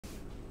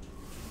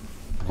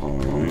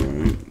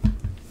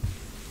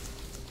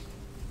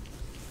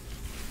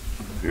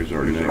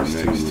next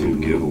two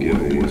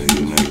giveaways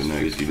for the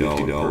next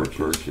 $50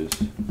 purchase.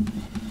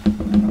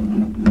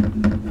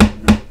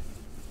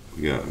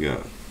 We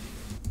got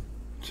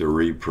it's a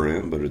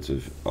reprint, but it's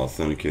an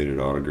authenticated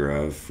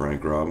autograph,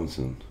 Frank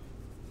Robinson.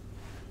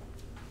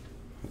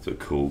 That's a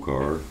cool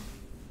card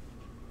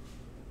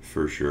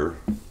for sure.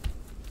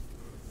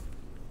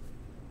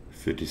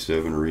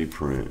 57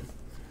 reprint,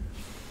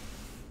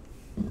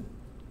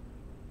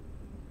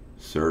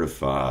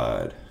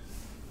 certified,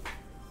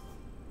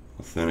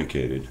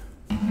 authenticated.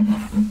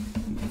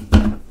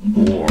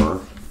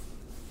 Or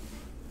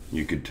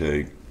you could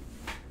take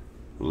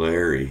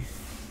Larry,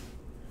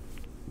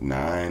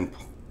 9.5.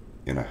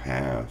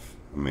 I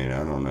mean,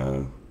 I don't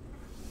know.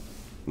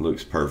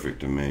 Looks perfect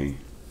to me.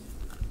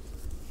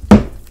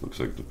 Looks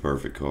like the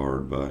perfect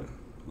card, but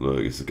look,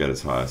 it's got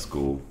his high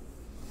school.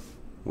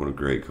 What a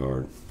great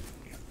card.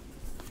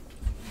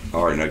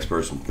 Alright, next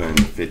person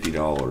spends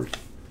 $50.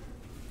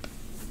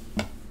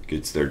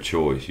 Gets their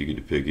choice. You get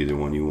to pick either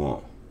one you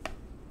want.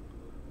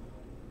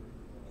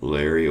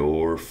 Larry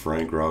or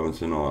Frank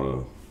Robinson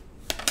auto.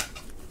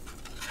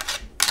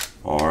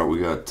 Alright, we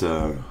got,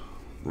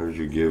 there's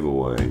your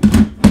giveaway.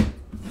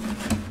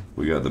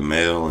 We got the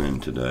mail in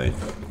today.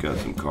 Got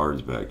some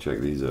cards back. Check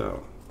these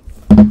out.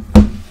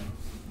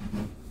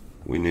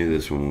 We knew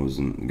this one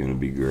wasn't going to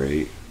be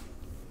great.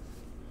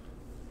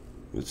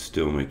 It's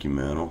still Mickey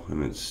Mantle,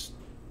 and it's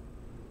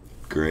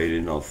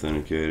graded,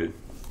 authenticated.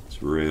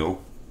 It's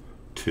real.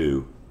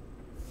 2.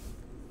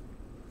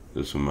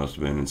 This one must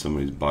have been in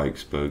somebody's bike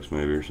spokes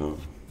maybe or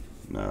something.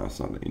 No, it's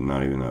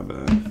not even that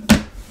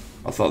bad.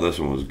 I thought this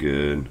one was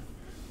good.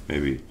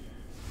 Maybe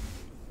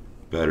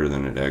better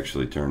than it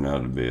actually turned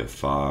out to be. A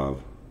 5.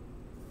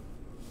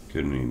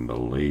 Couldn't even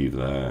believe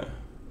that.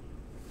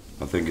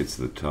 I think it's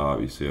the top.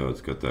 You see how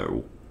it's got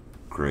that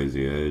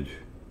crazy edge?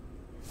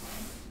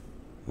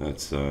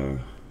 That's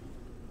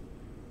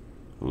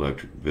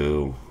Electric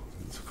Bill.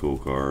 It's a cool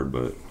card,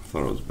 but I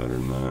thought it was better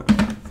than that.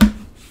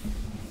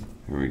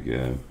 Here we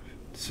go.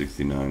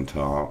 69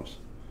 tops.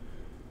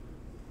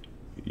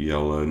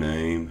 Yellow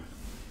name.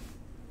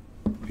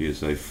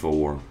 PSA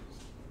 4.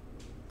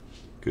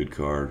 Good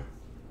card.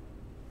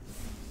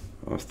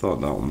 I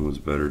thought that one was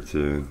better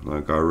too.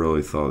 Like, I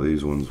really thought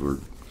these ones were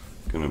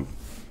gonna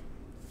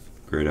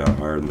grade out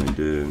higher than they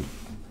did.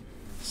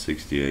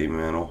 68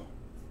 Mantle.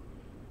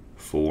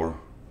 4.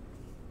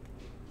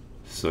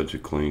 Such a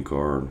clean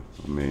card.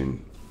 I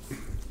mean,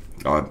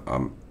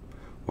 I'm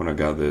when I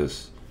got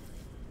this,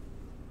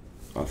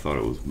 I thought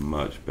it was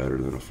much better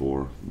than a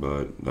 4,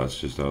 but that's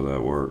just how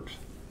that works.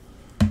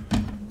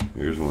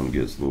 Here's one that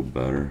gets a little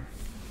better.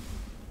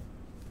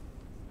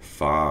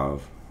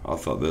 5. I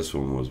thought this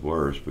one was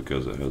worse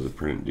because it has a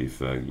print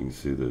defect. You can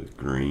see the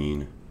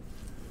green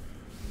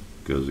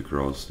goes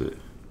across it.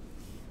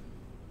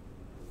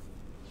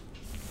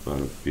 But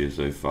a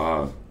PSA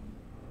 5.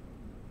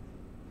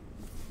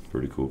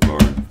 Pretty cool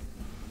card.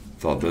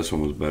 Thought this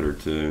one was better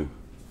too.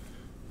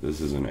 This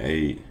is an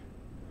 8.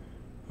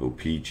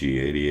 O-Pee-Chee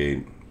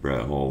 88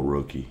 Brett Hall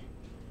rookie.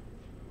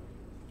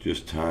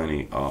 Just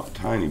tiny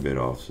bit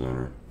off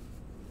center.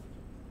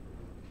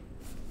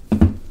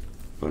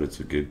 But it's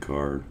a good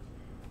card.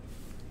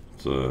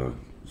 It's a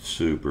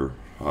super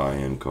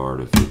high-end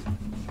card if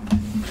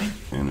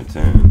it's in a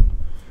 10.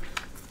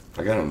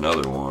 I got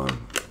another one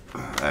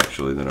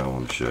actually that I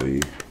want to show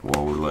you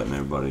while we're letting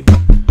everybody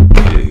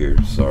get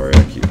here. Sorry,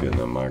 I keep hitting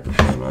that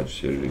microphone. I just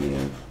hit it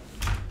again.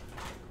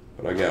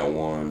 But I got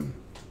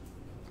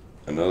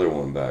another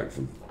one back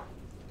from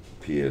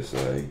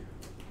PSA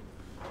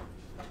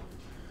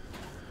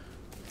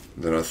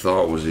that I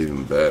thought was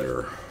even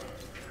better,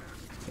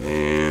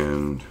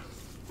 and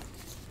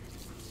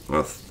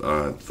I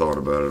thought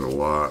about it a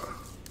lot.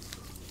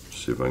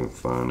 See if I can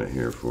find it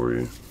here for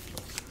you.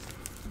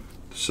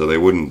 So they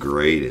wouldn't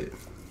grade it.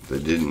 They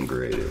didn't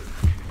grade it,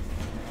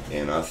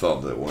 and I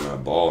thought that when I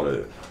bought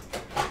it,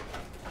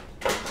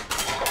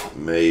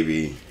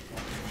 maybe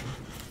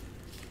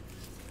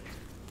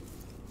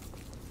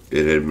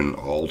it had been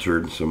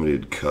altered. Somebody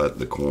had cut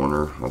the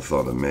corner. I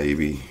thought that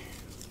maybe.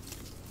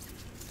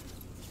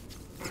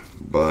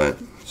 But,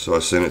 so I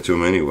sent it to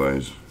him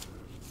anyways.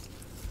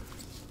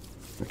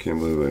 I can't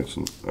believe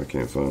I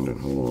can't find it.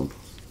 Hold on.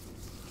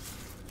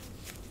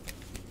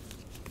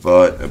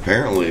 But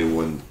apparently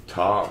when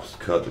Topps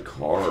cut the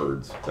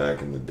cards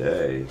back in the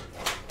day,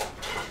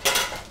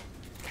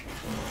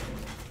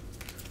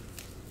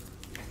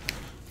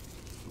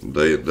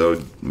 they would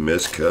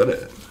miscut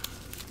it.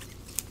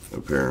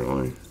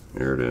 Apparently.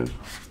 Here it is.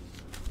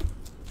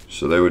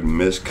 So they would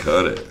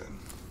miscut it.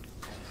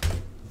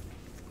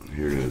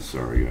 Here it is.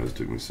 Sorry guys, it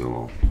took me so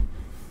long.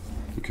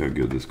 Look how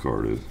good this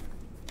card is.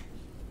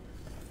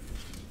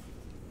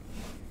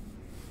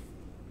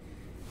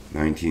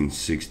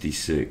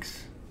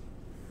 1966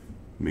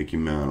 Mickey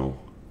Mantle.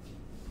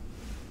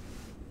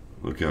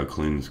 Look how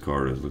clean this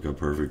card is. Look how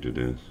perfect it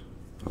is.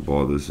 I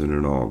bought this in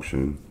an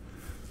auction,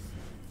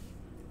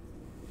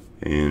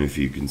 and if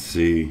you can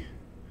see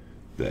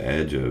the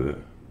edge of it,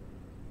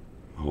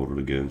 hold it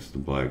against the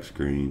black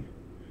screen,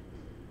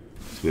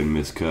 it's been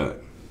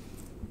miscut.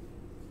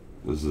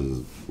 This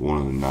is one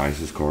of the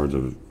nicest cards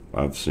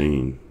I've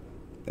seen.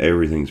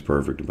 Everything's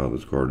perfect about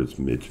this card. It's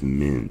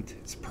mint.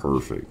 It's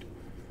perfect.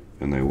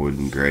 And they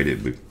wouldn't grade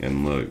it.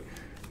 And look,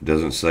 it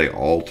doesn't say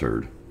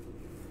altered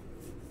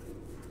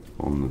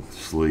on the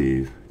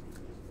sleeve.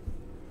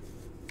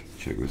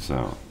 Check this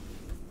out.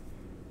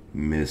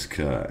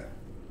 Miscut.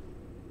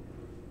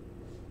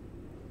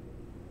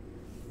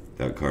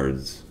 That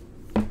card's,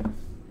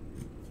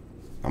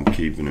 I'm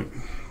keeping it.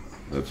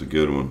 That's a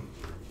good one.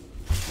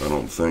 I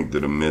don't think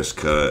that a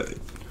miscut,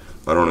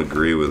 I don't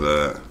agree with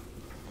that.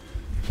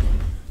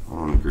 I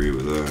don't agree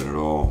with that at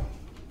all.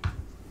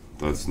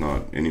 That's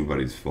not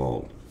anybody's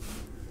fault.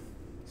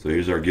 So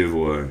here's our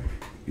giveaway.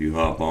 You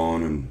hop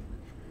on and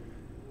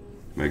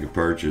make a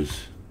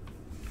purchase.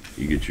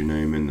 You get your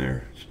name in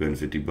there. Spend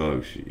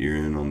 $50. You're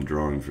in on the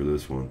drawing for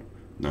this one.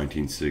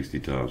 1960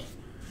 Topps.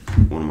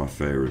 One of my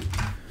favorites.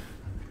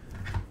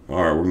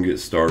 Alright, we're gonna get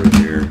started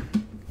here.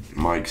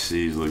 Mike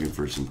C is looking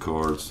for some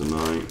cards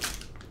tonight.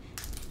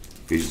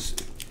 He's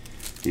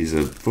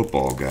a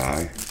football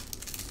guy.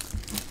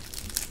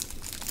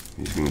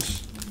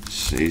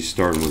 He's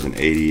starting with an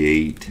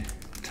 88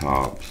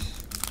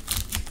 Topps.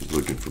 He's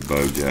looking for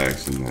Bo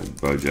Jackson. That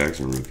Bo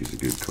Jackson rookie's a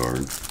good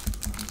card.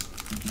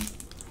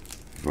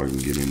 If I can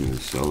get into the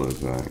solo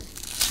pack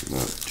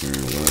without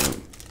tearing it up.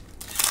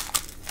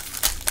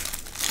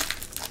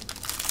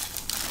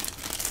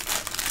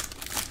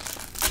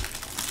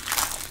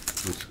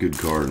 That's a good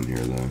card in here,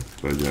 though.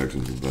 Bo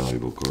Jackson's a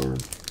valuable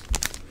card.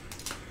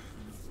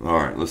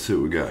 Alright, let's see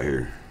what we got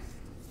here.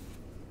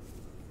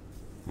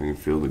 I can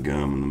feel the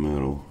gum in the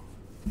middle.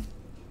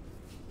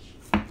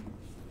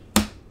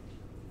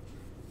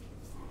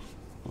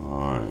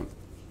 Alright.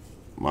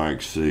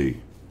 Mike C.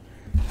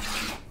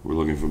 We're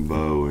looking for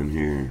Bo in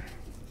here.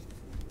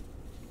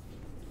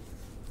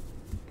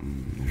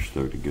 They're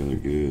stuck together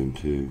good,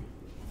 too.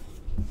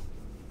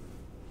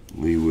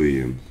 Lee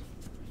Williams.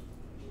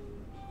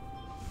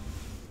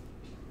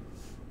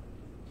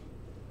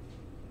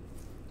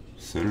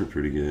 Center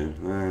pretty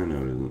good. No, it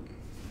isn't.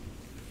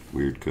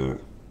 Weird cut.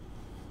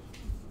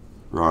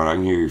 Right, I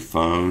can hear your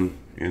phone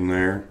in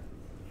there.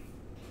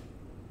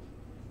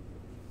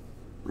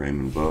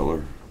 Raymond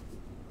Butler.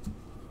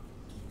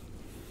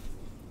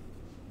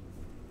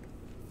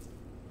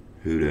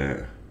 Who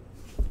dat?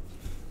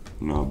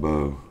 Not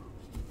Bo.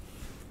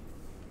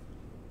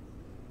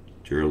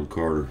 Gerald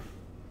Carter.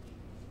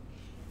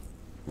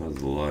 How's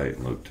the light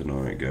look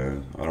tonight,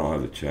 guys? I don't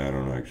have the chat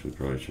on, actually.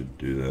 Probably should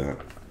do that.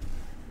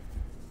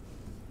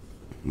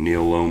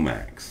 Neil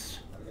Lomax.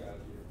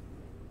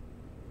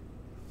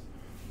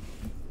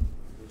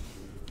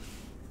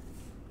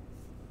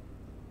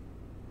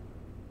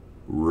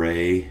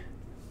 Ray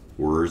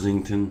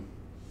Worthington.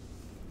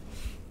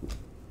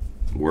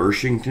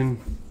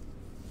 Worthington?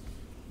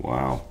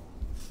 Wow.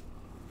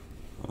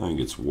 I think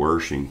it's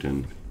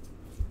Washington.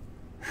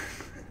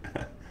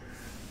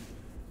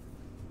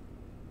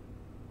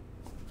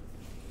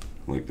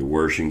 Like the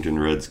Washington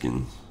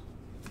Redskins.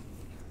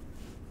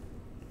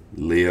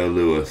 Leo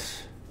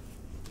Lewis.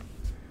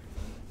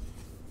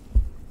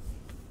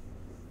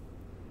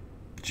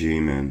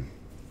 G-Man.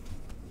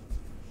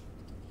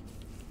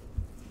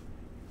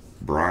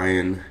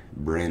 Brian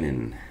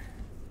Brennan.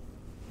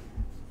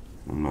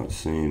 I'm not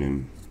seeing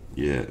him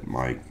yet,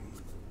 Mike.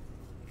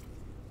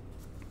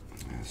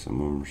 Yeah,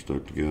 some of them are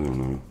stuck together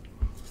now.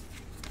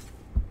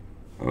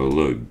 Oh,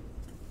 look.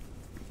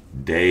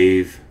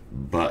 Dave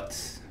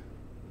Butts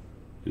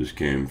just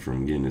came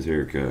from getting his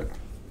hair cut.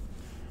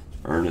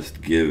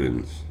 Ernest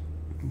Givens.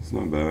 It's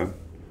not bad.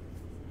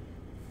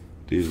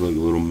 These look a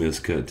little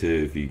miscut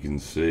too, if you can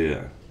see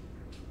it.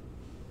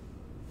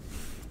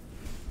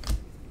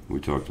 We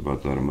talked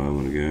about that a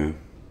moment ago.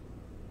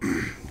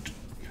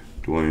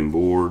 Dwayne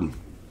Board.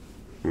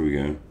 Here we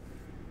go.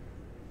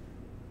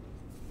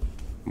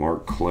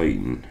 Mark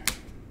Clayton.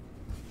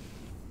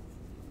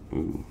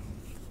 Ooh.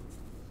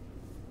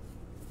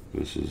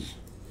 This is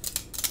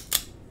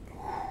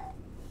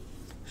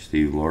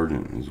Steve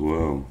Largent as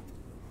well.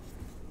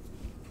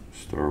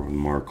 Start with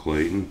Mark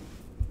Clayton.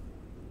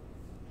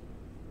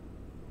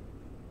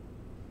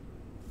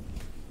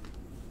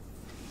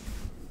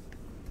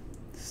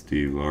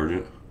 Steve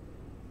Largent.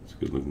 It's a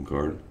good looking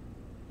card.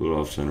 A little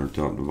off center,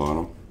 top to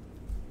bottom.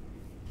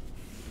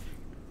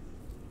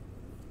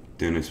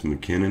 Dennis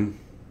McKinnon.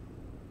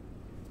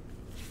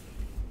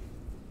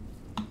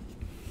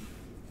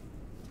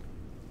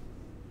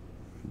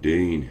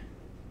 Dean.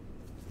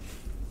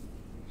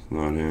 It's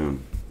not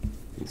him.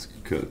 Let's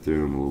cut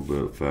through him a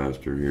little bit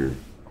faster here.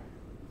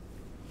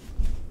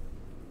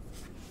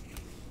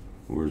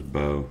 Where's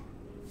Bo?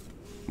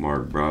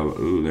 Mark Bravo.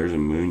 Ooh, there's a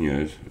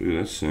Munoz. Ooh,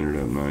 that's centered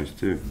up nice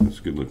too. That's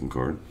a good looking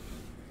card.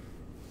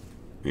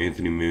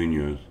 Anthony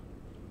Munoz.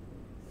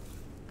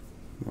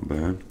 Not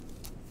bad.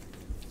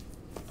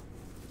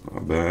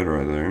 Not bad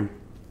right there.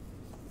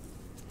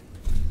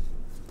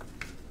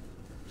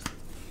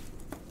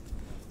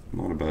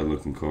 Not a bad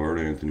looking card,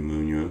 Anthony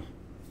Munoz.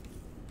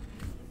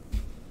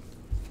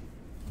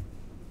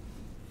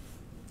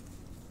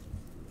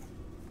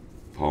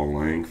 Paul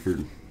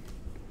Langford.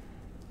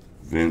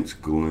 Vince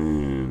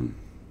Glenn.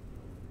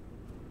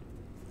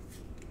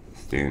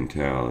 Stan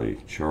Talley.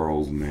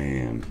 Charles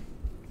Mann.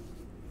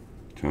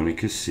 Tony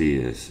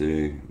Casillas.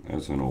 See,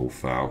 that's an old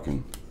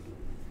Falcon.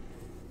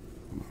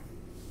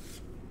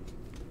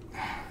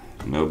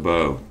 No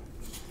bow.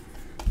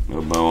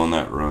 No bow on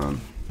that run.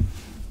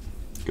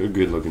 Good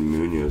looking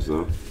Munoz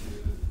though.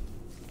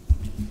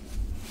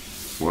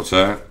 What's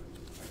that?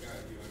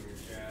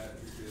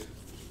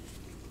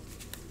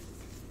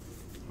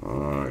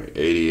 Alright,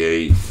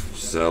 88.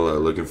 Sella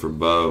looking for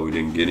Bo. We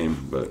didn't get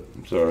him, but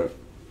it's alright.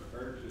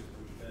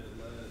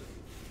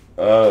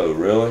 Oh,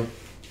 really?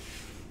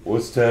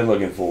 What's Ted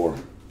looking for?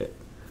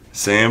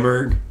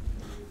 Sandberg?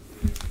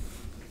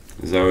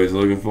 Is that what he's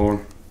looking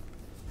for?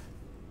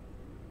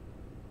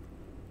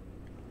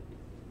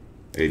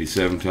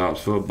 87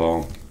 Tops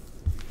football.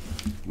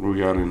 What do we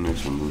got in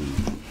this one?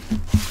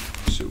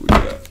 Let's see what we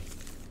got.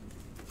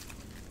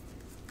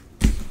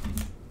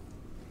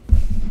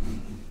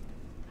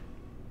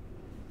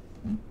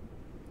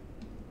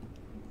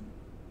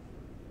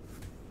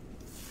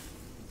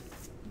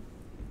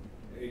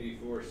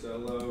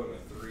 Cello and a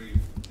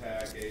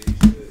 3-pack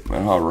 86.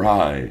 All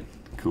right,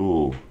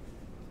 cool.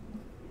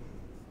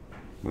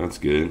 That's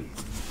good.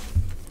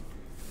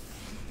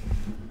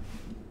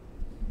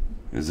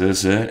 Is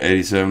this it?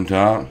 87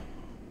 top?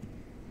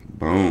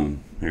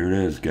 Boom. Here it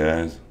is,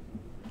 guys.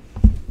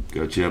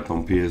 Got you up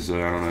on PSA.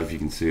 I don't know if you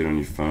can see it on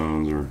your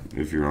phones or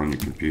if you're on your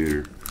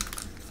computer.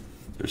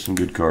 There's some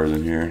good cards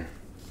in here.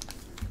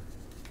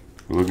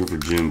 We're looking for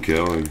Jim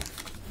Kelly.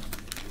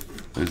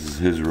 This is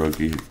his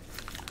rookie.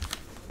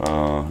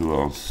 Who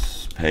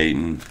else?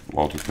 Peyton,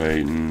 Walter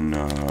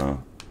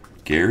Payton,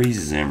 Gary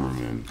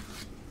Zimmerman.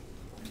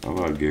 How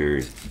about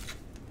Gary?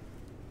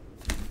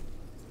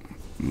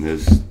 And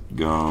this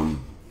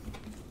gum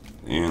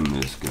and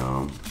this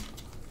gum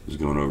is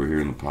going over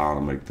here in the pile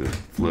to make the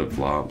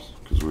flip-flops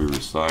because we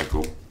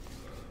recycle.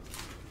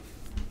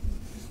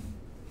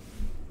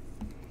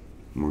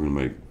 And we're going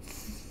to make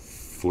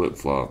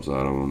flip-flops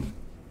out of them.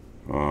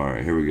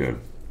 Alright, here we go.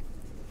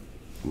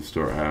 We'll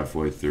start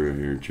halfway through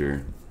here,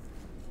 Chair.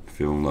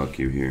 Feeling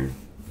lucky here.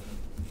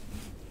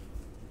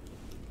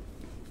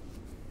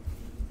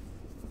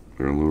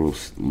 They're a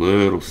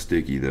little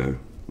sticky though.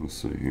 Let's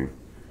see here.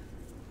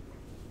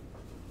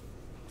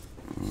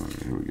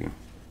 Alright, here we go.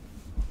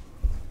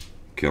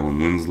 Kellen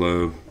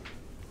Winslow.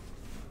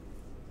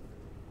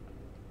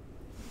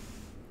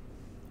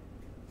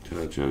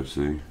 Touch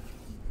OC.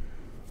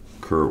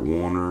 Kurt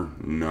Warner,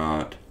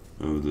 not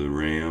of the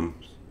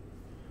Rams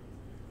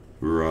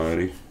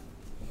variety.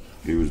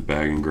 He was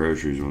bagging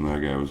groceries when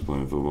that guy was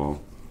playing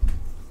football.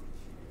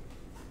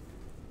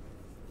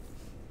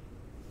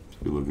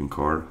 Good looking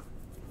card.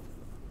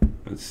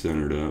 That's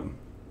centered up.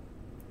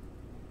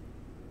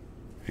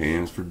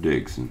 Hands for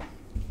Dixon.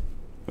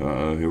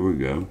 Here we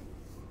go.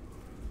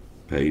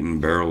 Peyton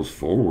barrels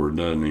forward,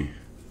 doesn't he?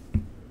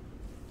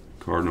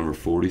 Card number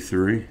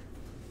 43.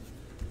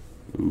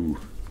 Ooh.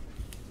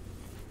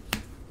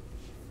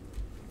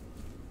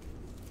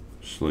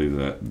 Sleeve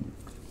that.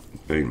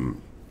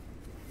 Peyton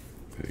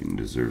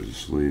deserves a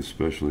sleeve,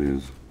 especially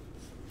as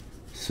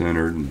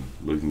centered and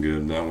looking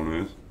good that one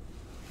is.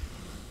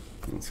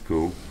 That's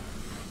cool.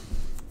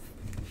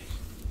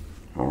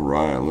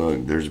 Alright,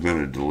 look, there's been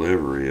a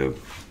delivery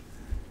of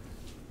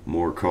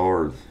more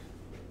cards.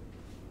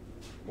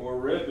 More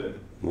ripping.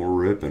 More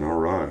ripping,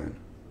 alright.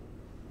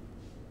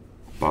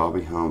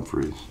 Bobby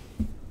Humphries.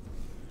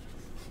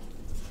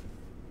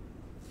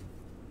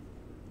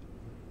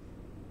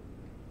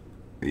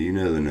 You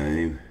know the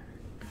name.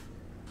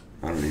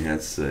 I don't even have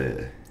to say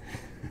it.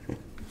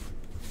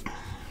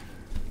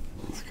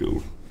 That's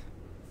cool.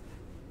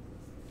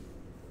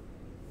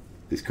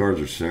 These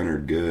cards are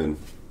centered good.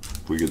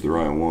 If we get the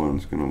right one,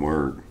 it's going to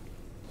work.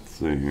 Let's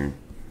see here.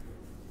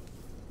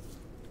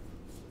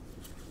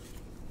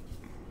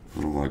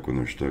 I don't like when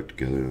they're stuck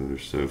together. They're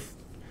so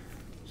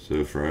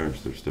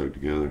fresh. They're stuck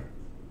together.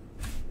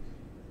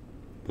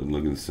 But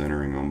look at the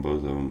centering on both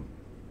of them.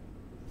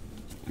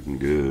 Looking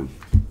good.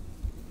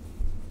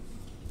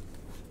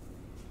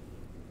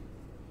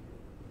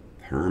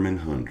 Herman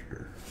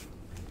Hunter.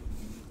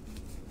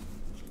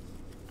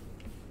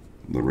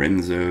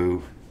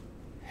 Lorenzo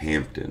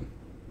Hampton.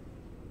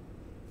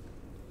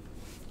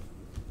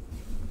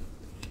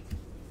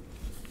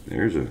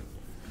 There's a...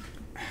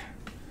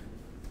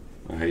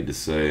 I hate to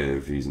say it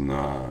if he's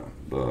not,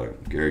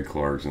 but Gary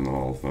Clark's in the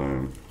Hall of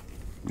Fame.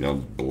 Y'all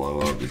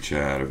blow up the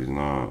chat if he's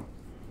not.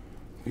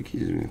 I think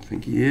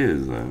he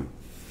is though.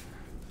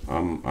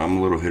 I'm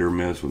a little hit or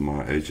miss with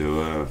my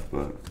HOF,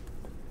 but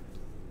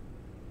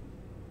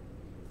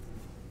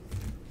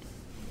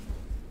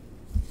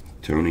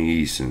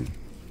Tony Eason.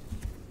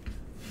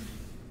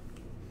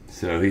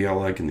 So who y'all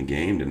liking the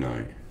game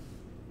tonight?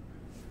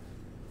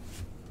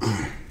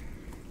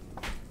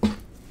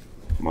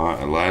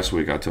 Last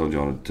week I told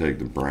y'all to take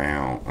the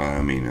Brown.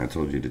 I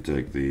told you to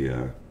take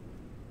the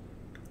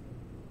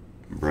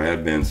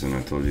Brad Benson.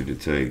 I told you to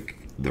take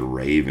the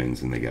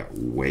Ravens, and they got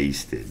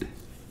wasted.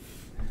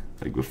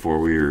 Like before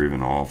we were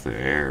even off the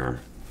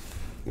air,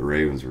 the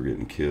Ravens were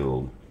getting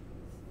killed.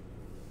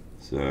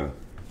 So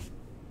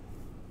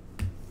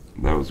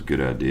that was a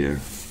good idea.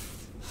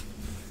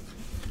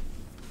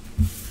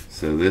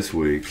 So this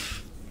week,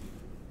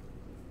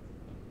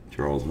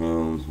 Charles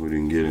Holmes, we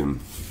didn't get him.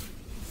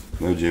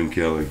 No Jim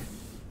Kelly.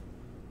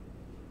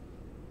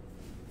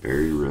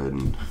 Barry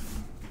Redden,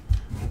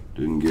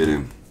 didn't get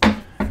him.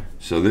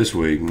 So this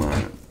week,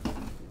 my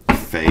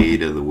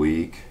fade of the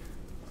week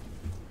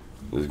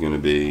is going to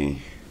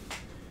be,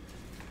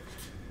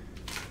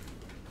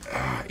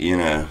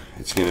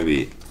 it's going to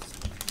be,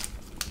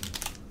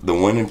 the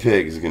winning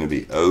pick is going to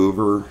be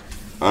under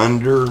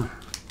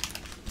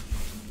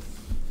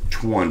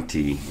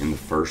 20 in the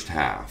first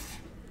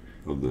half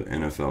of the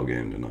NFL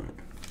game tonight.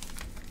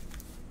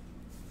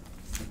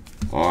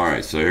 All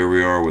right, so here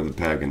we are with a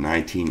pack of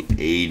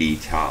 1980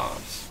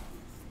 tops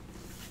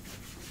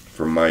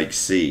from Mike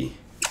C.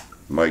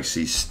 Mike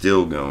C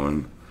still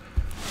going.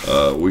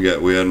 We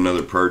had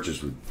another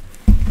purchase with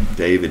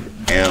David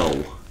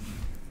L.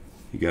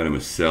 He got him a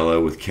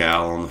cello with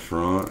Cal on the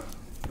front.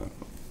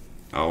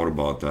 I would have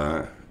bought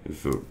that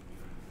if it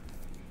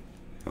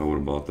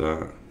wasn't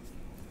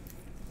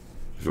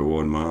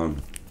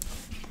mine.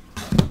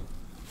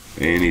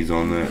 And he's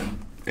on that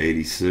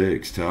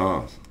 86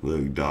 tops.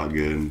 Look,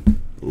 doggone.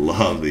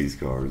 Love these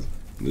cards.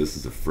 This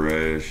is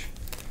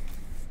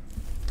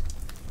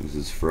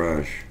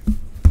fresh.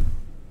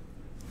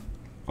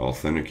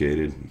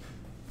 Authenticated.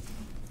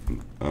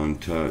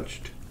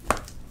 Untouched.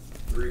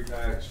 3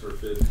 packs for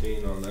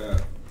 15 on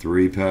that.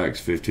 3 packs,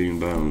 15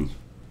 bones.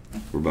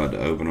 We're about to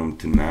open them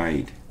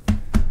tonight.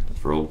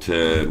 For old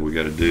Ted, we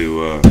got to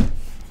do.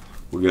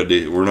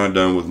 We're not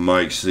done with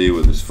Mike C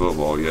with his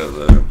football yet,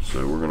 though.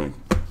 So we're gonna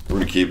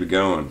keep it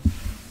going.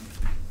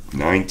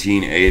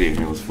 1980.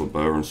 Here, let's flip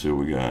over and see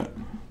what we got.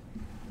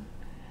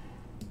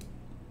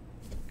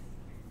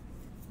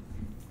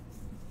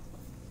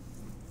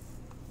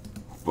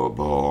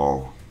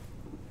 Football.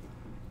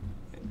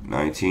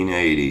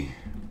 1980.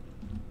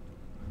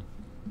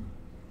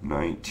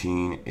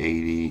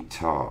 1980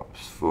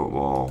 tops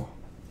football.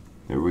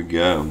 There we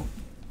go.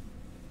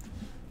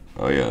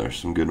 Oh yeah, there's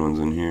some good ones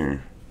in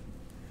here.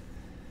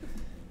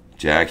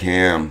 Jack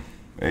Ham,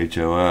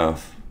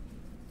 HOF.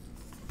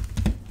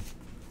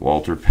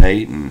 Walter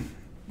Payton,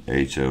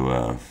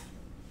 HOF.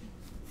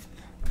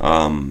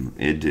 What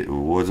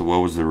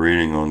was the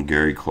reading on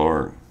Gary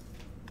Clark?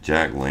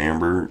 Jack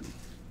Lambert,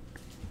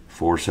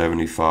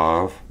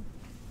 475.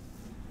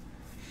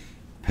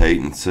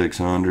 Payton,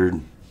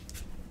 600.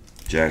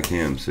 Jack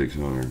Ham,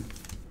 600.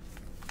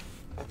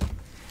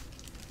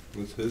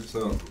 Let's hit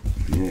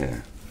something.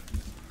 Yeah.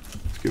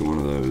 Let's get one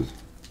of those.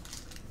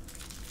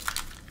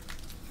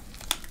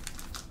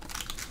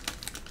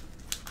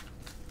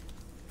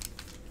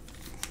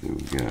 Let's see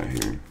what we got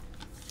here.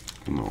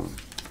 Come on.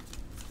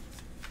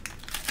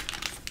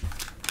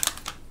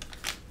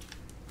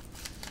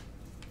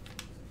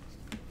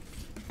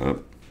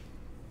 Up.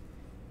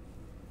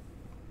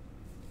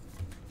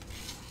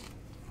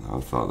 I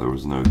thought there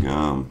was no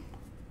gum.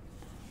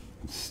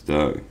 It's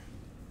stuck.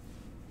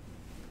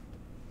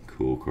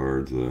 Cool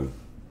cards though.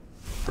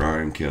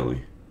 Brian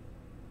Kelly.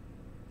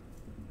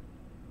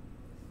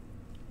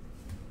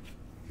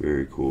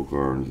 Very cool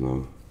cards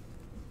though.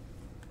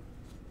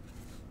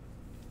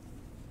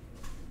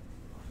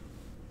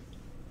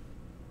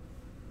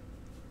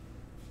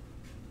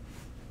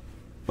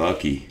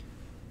 Bucky.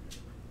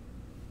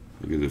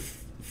 Look at the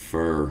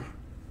fur.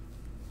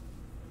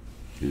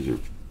 These are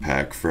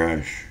pack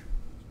fresh.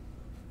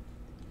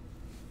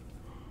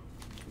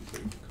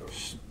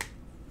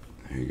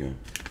 There you go.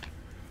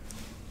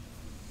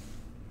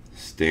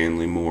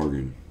 Stanley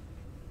Morgan.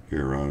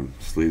 Here, Ryan.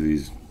 Sleeve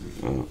these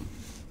up.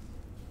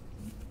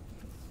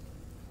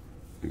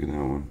 Look at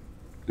that one.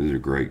 These are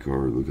great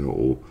cards. Look how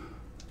old.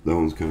 That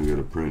one's kind of got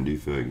a print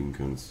defect. You can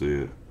kind of see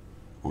it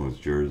on its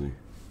jersey.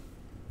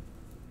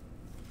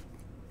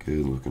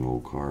 Good looking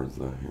old cards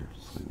out here.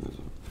 Sleeve those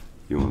up.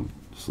 You want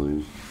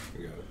sleeves?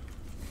 I got it.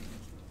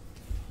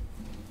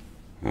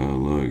 Oh,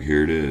 look.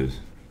 Here it is.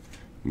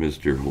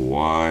 Mr.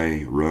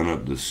 Hawaii run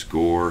up the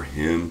score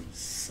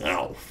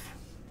himself.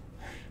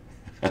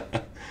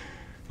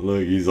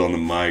 Look, he's on the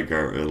mic,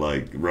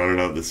 like running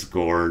up the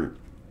score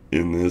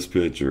in this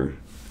picture.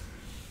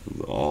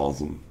 It's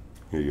awesome.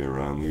 Here you go,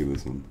 Ryan. Look at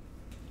this one.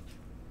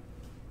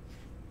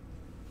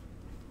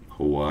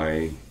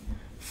 Hawaii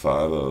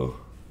 5-0.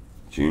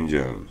 June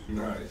Jones.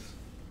 Nice.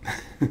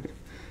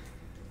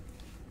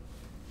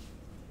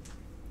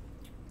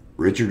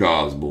 Richard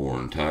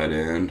Osborne, tight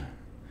end.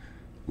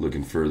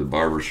 Looking for the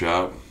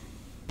barbershop.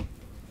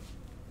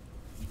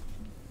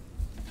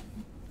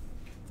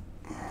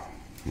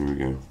 Here we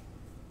go.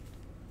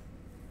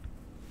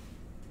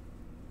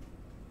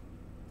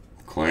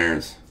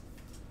 Clarence.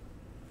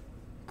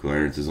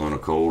 Clarence is on a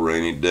cold,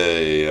 rainy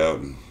day out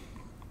in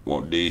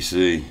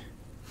D.C.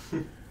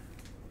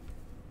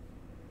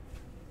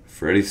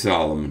 Freddie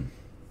Solomon.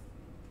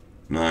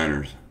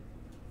 Niners.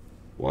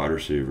 Wide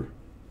receiver.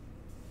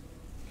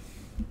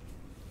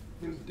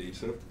 He was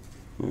decent.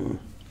 Yeah.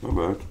 Not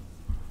bad.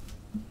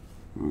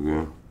 Here we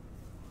go.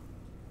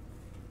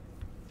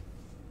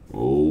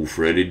 Oh,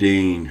 Freddie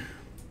Dean.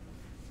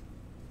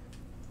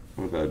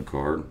 Not a bad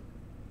card.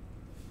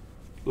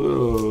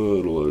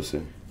 Little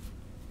loosey.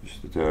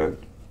 Just a tad.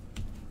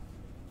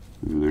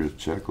 Ooh, there's a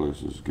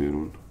checklist. This is a good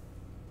one.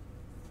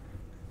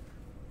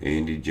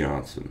 Andy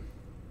Johnson.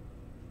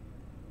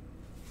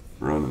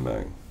 Running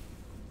back.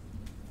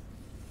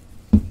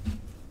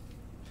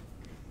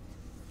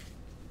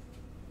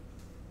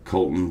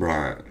 Colton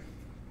Bryant.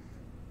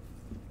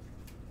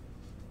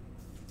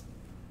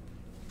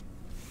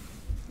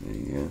 There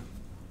you go.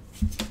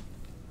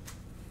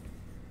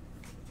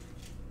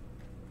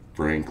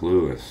 Frank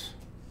Lewis.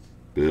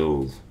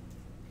 Bills.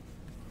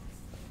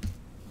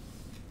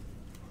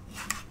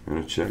 And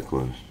a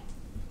checklist.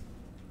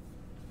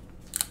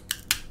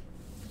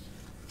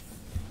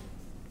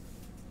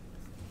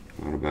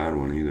 Not a bad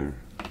one either.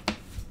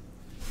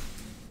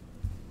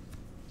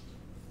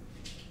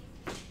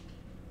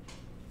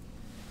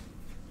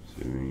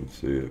 See if you can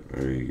see it.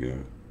 There you go.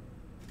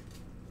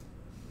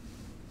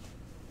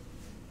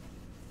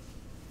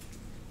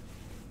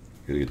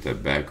 Gotta get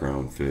that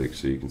background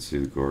fixed so you can see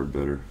the card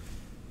better.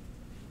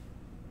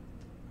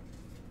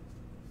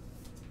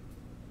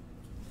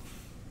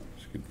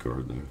 It's a good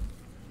card though.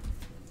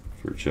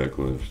 For a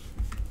checklist.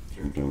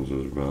 Sometimes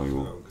those are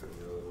valuable.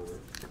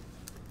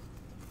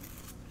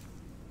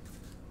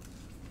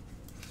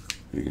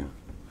 There you go.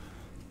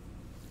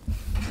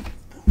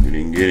 We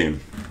didn't get him.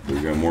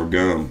 We got more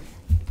gum.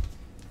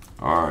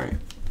 Alright.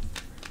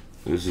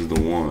 This is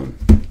the one.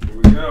 Here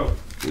we go.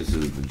 This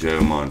is the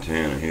Joe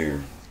Montana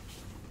here.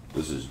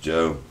 This is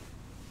Joe.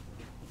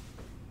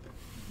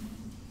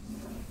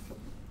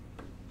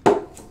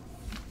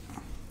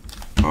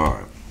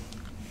 Alright.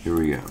 Here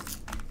we go.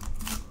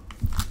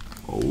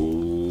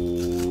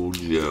 Old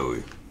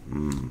Joey.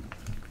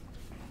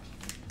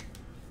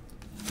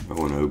 That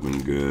one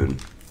opened good.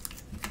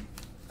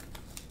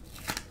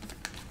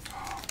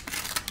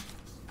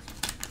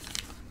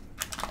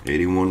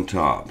 '81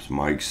 Tops,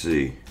 Mike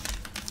C.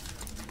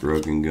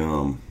 Broken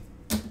gum.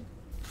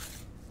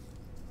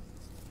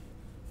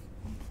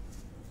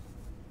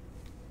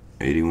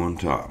 '81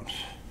 Tops.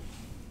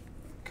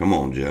 Come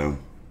on, Joe.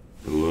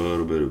 A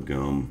little bit of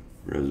gum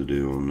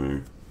residue on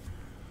there.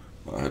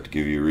 I'll have to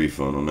give you a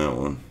refund on that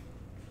one.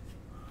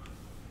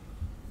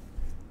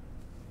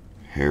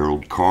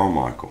 Harold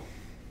Carmichael.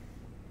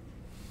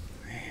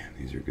 Man,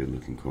 these are good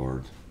looking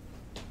cards.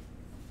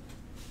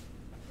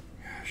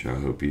 Gosh, I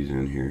hope he's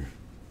in here.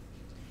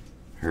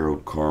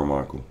 Harold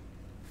Carmichael.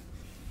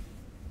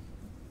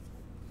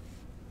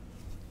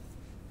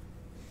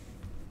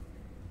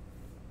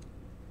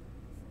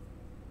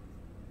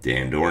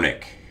 Dan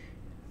Dornick.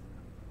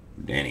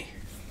 Danny.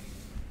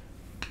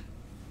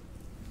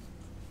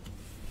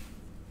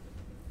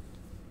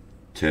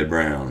 Ted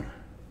Brown.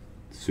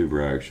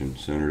 Super action.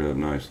 Centered up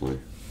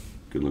nicely.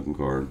 Good looking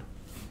card.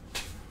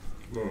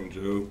 Come on,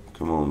 Joe.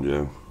 Come on,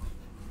 Joe.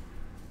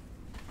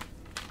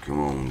 Come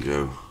on,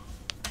 Joe.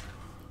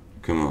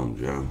 Come on,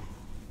 Joe.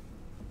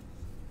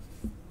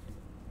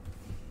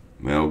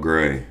 Mel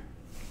Gray.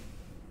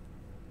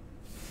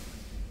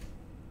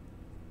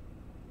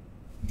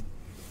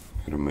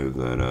 Gotta move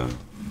that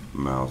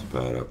mouse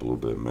pad up a little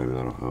bit. Maybe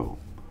that'll help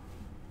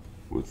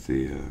with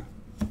the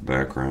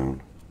background.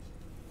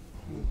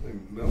 I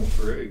think Mel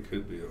Gray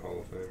could be a Hall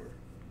of Famer,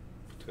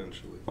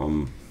 potentially.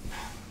 I'm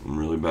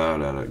really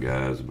bad at it,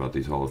 guys, about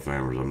these Hall of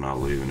Famers. I'm not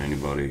leaving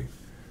anybody.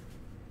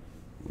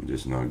 I'm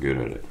just not good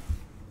at it.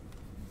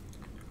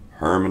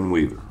 Herman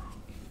Weaver.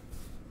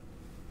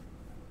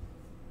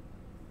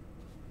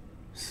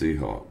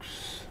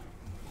 Seahawks.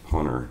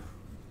 Hunter.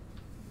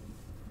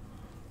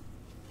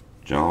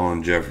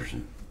 John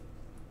Jefferson.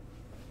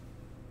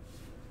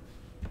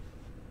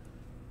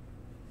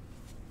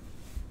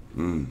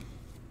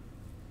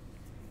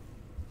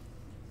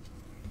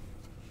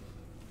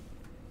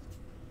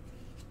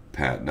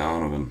 Pat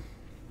Donovan.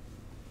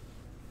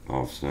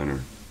 Off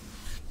center.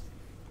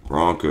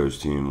 Broncos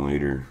team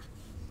leader.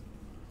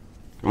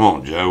 Come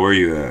on, Joe, where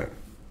you at?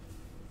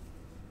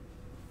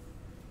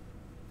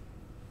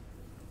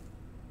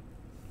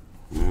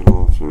 Middle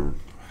off center.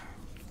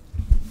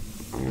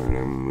 Alright, I'm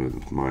gonna move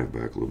the mic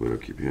back a little bit. I'll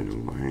keep hitting it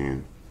with my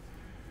hand.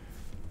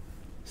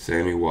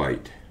 Sammy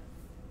White.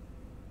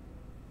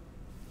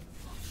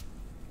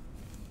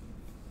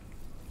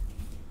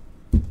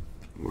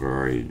 Where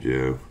are you,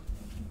 Joe?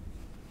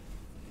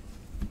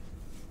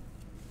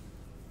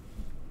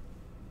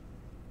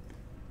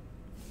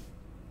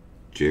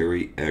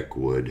 Jerry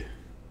Eckwood.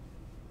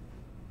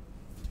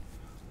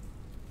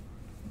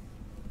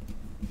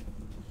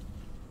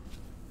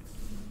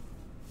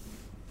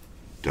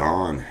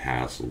 Don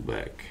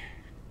Hasselbeck.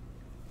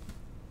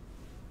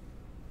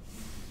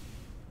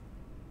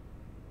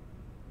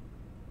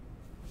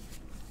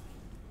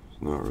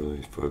 It's not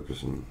really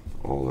focusing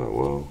all that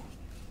well.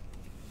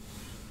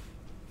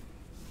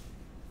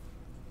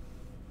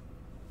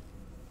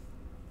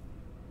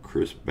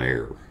 Chris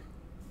Bear.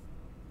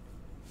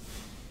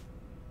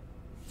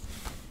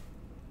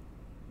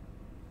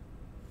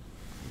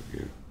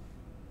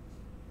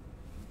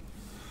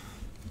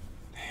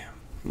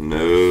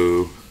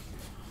 No.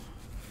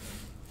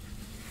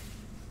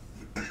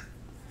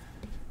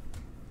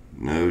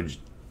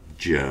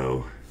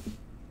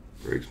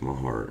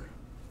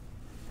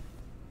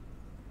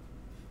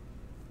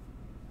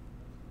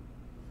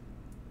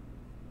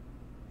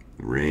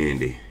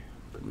 Randy,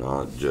 but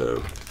not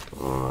Joe.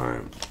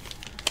 Alright.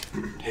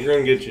 We're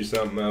gonna get you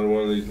something out of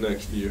one of these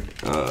next year.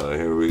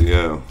 Here we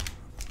go.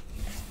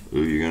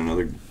 Ooh, you got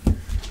another.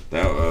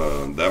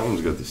 That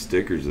one's got the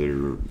stickers that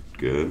are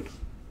good.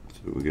 That's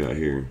what we got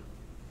here.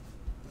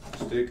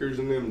 Stickers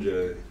and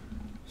MJ.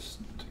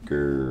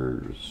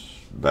 Stickers.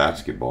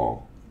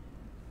 Basketball.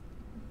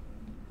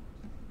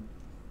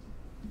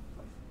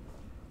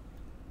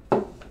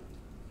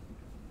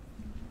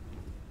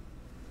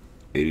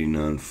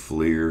 '89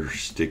 Fleer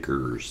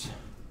stickers.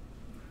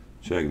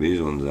 Check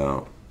these ones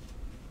out.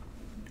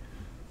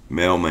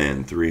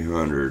 Mailman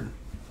 300.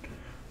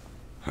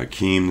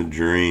 Hakeem the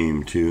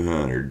Dream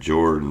 200.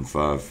 Jordan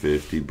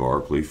 550.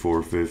 Barkley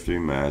 450.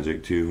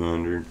 Magic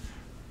 200.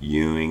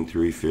 Ewing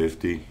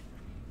 350.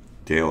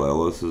 Dale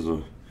Ellis is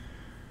a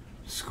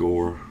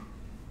score.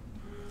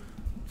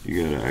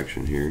 You got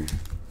action here.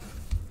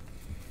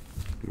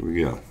 Here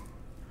we go.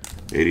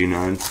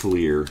 '89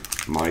 Fleer.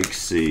 Mike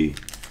C.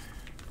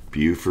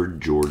 Buford,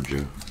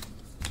 Georgia.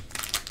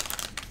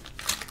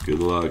 Good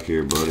luck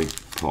here, buddy.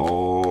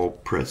 Paul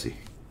Pressey.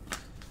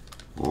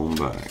 On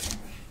back.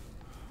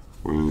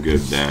 We're going to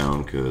go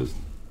down because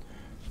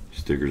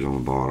stickers on the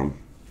bottom.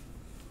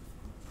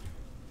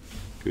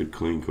 Good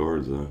clean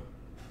cards, though.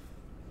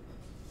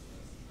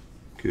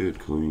 Good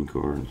clean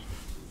cards.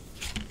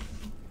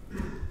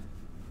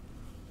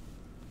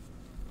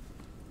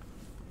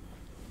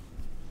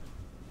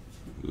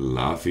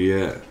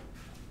 Lafayette.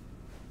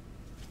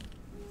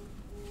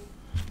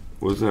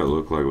 What does that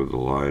look like with the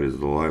light? Does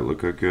the light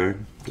look okay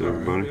to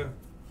everybody? Yeah.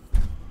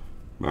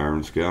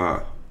 Byron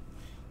Scott.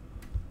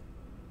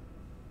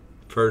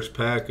 First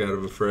pack out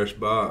of a fresh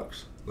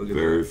box. Look at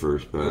Very that.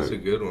 first pack. That's a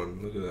good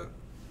one. Look at that.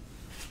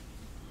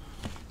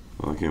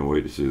 Well, I can't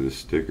wait to see the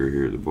sticker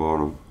here at the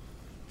bottom.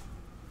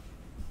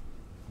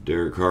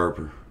 Derek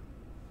Harper.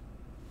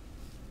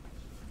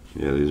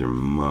 Yeah, these are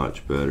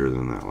much better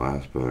than that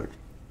last pack.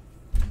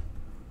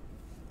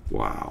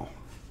 Wow.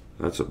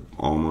 That's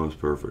almost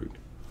perfect.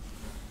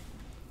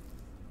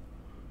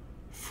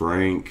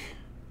 Frank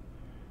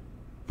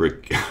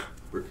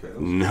Brickhouse.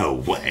 No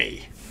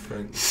way.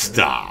 Frank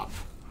Stop.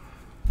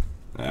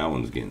 That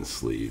one's getting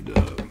sleeved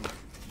up.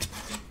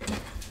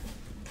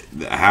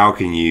 How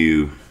can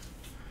you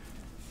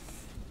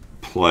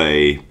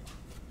play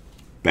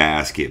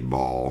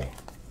basketball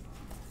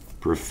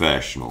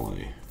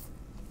professionally?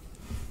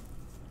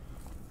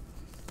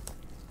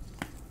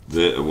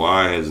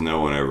 Why has no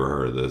one ever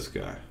heard of this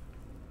guy?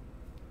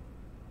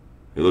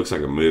 He looks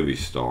like a movie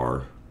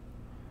star,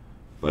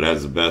 but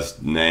has the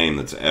best name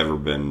that's ever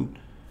been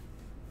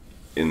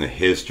in the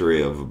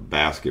history of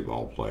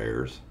basketball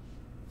players.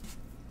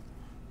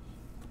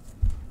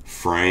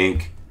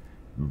 Frank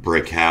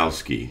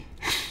Brickowski.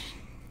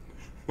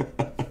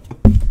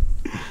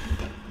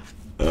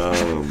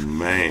 Oh,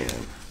 man.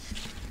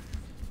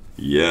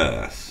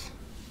 Yes.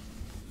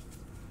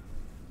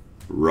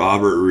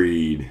 Robert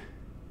Reed.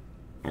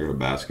 I got a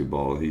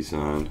basketball he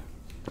signed,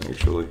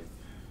 actually,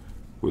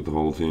 with the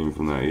whole team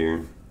from that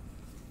year.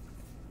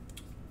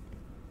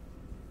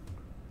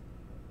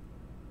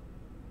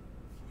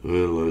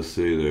 Little OC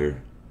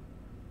there.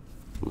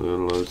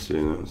 Little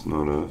OC, that's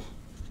not us.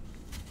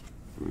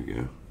 Here we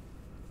go.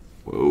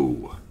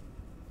 Whoa.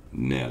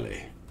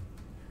 Nelly.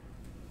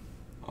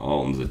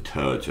 Alton's a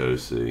touch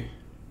OC.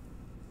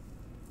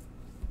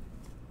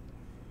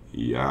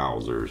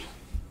 Yowzers.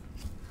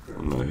 I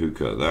don't know who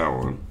cut that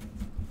one.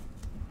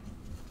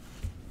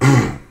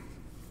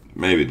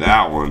 Maybe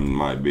that one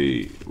might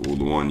be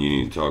the one you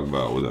need to talk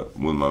about with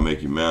my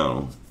Mickey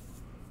Mantle.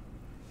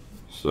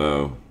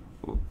 So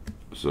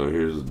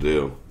here's the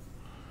deal.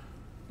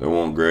 They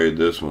won't grade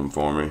this one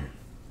for me,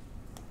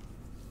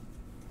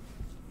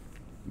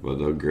 but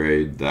they'll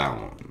grade that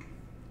one.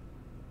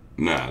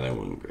 Nah, they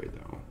wouldn't grade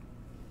that one.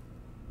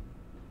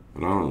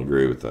 But I don't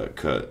agree with that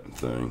cut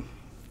thing.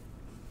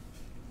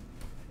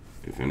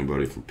 If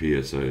anybody from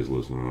PSA is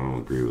listening, I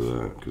don't agree with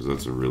that because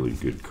that's a really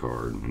good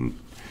card.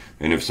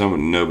 And if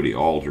nobody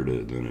altered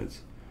it, then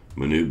it's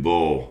Manute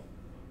Bull.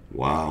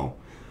 Wow.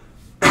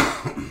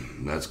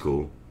 That's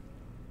cool.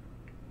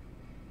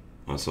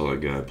 I saw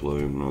that guy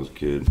play when I was a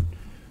kid,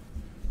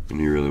 and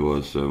he really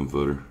was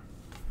 7-footer.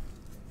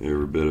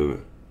 Every bit of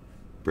it.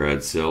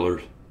 Brad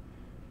Sellers.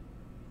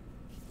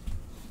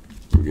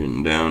 We're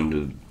getting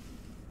down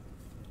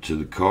to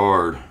the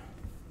card.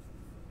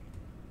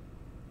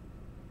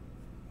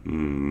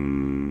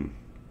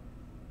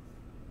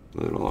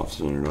 Little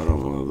off-centered. I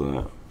don't love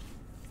that.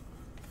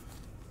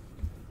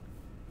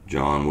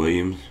 John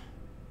Williams.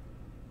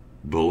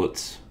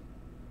 Bullets.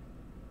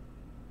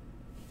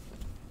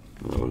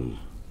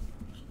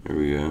 There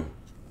we go.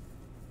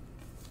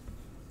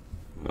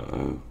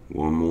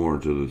 One more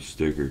to the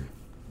sticker.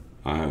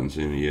 I haven't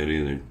seen it yet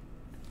either.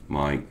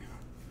 Mike.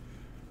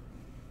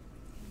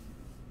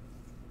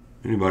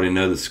 Anybody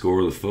know the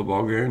score of the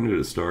football game? Did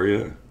it start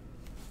yet?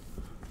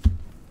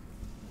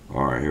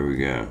 Alright, here we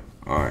go.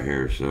 Alright,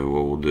 here. So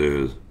what we'll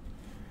do is,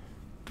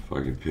 if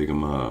I can pick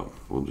them up,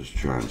 we'll just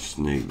try and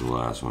sneak the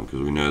last one,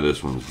 because we know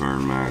this one's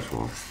Vern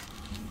Maxwell.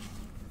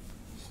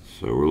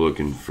 So we're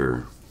looking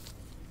for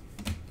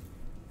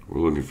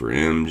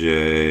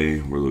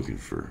MJ. We're looking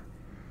for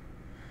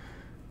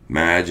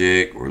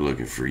Magic. We're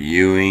looking for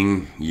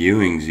Ewing.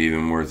 Ewing's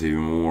even worth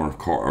even more.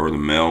 Or the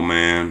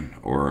Mailman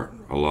or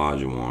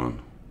Elijah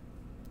one.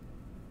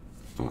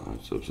 Oh,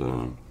 it's upside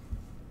down.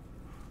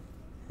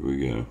 Here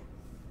we go.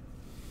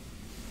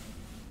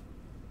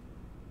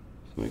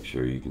 Let's make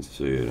sure you can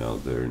see it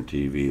out there in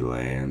TV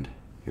land.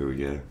 Here we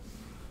go.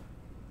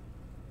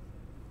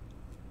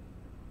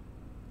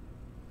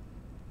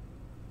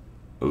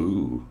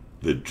 Ooh,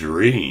 the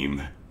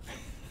dream.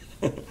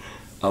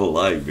 I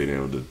like being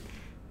able to,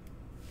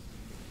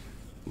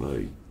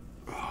 like,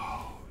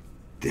 oh,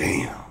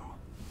 damn.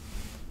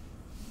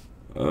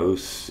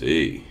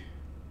 OC.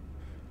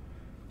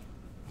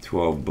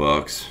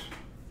 $12.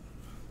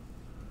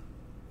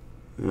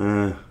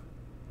 That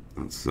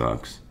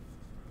sucks.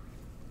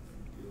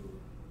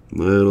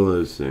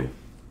 Little OC.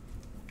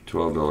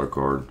 $12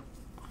 card.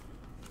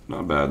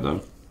 Not bad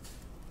though.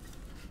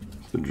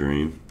 It's the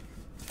dream.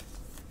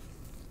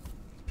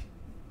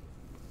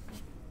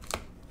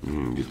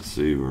 Get to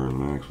see her in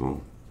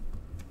Maxwell.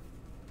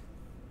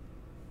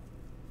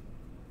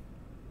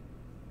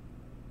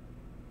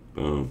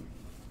 Boom.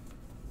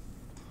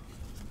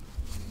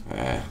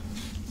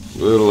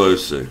 Little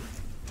OC.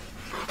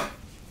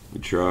 We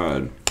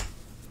tried.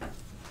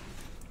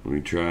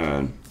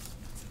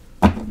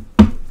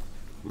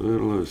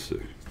 Little OC.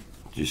 Did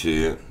you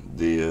see it?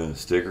 The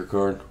sticker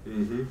card?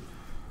 Mm-hmm.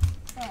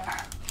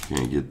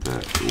 Can't get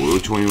that.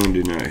 Which one you want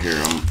to do now?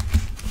 Here,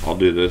 I'll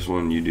do this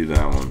one. You do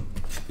that one.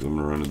 I'm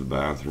gonna run to the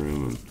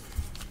bathroom and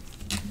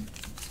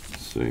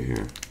see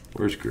here.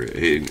 Where's Greg?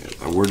 Hey,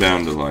 we're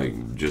down to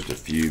like just a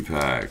few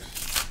packs,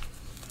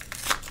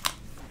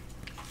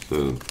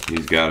 so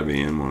he's got to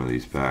be in one of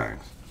these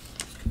packs.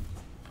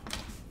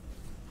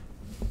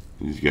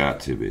 He's got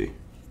to be.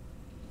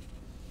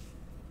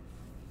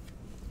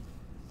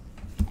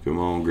 Come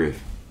on,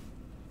 Griff.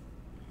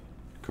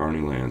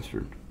 Carney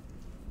Lansford.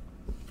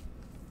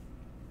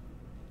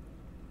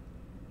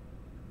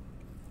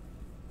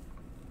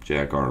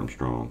 Jack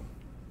Armstrong.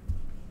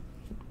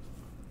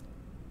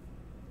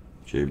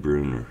 Jay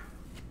Bruner.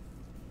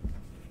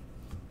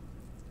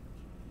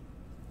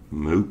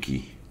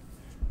 Mookie.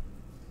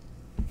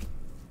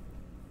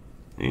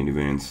 Andy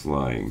Van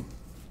Slyke.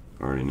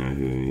 Already know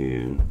who he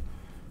is.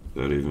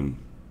 Not even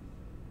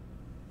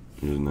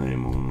his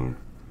name on there.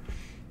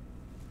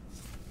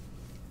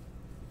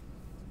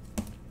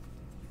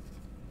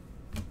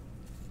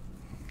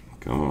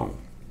 Come on.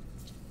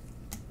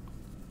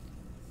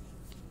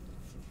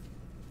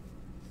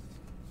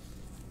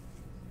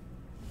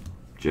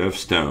 Jeff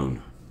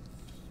Stone.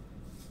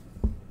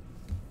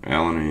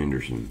 Alan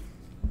Anderson.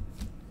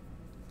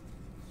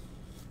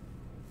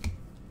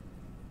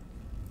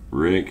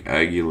 Rick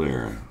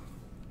Aguilera.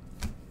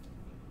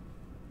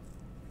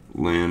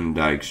 Lynn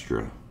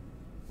Dykstra.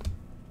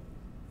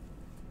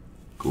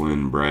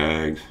 Glenn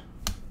Braggs.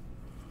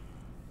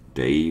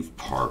 Dave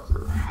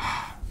Parker.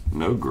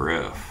 No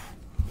Griff.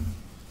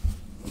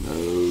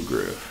 No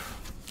Griff.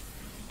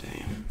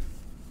 Damn.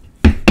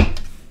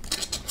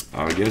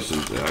 I guess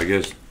that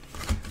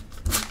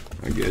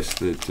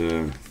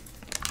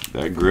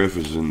that Griff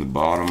is in the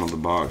bottom of the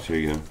box. Here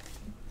you go.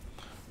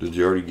 Did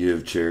you already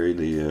give Cherry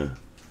the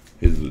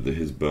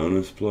his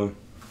bonus play?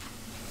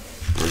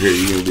 Or here,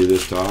 you gonna do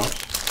this top?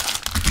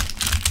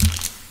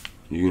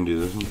 You gonna do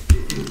this one?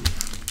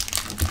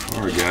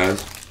 All right,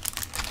 guys.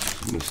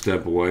 I'm gonna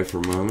step away for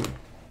a moment.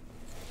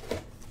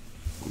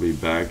 I'll be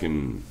back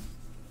in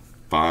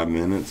 5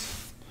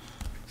 minutes.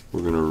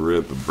 We're gonna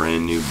rip a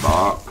brand new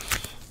box.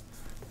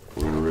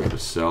 We're gonna rip a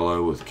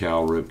cello with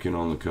Cal Ripken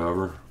on the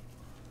cover.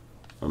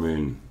 I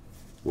mean,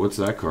 what's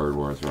that card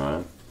worth,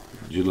 Ryan?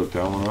 Did you look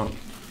that one up?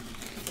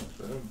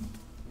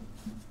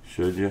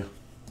 Should you?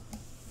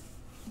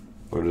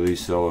 What are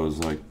these cellos,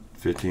 like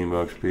 15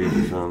 bucks a piece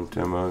or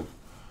something? 10 bucks?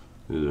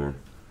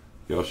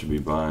 Y'all should be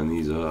buying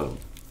these up.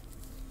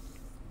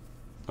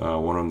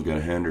 One of them's got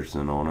a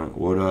Henderson on it.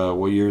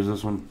 What year is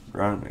this one,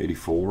 Ryan?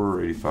 84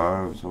 or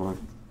 85 or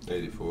something?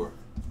 84.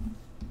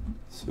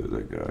 Let's see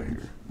that guy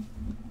here.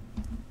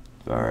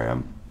 Sorry,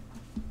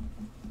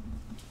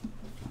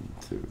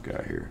 let's see what we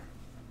got here.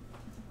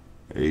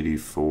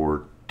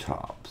 84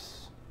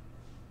 tops.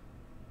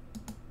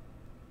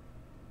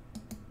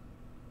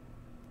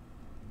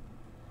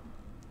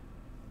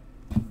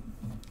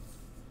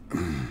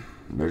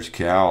 There's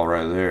Cal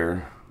right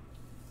there.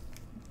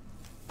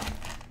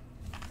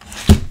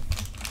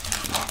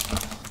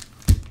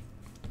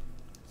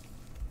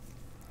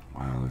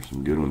 Wow, there's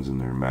some good ones in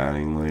there.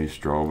 Mattingly,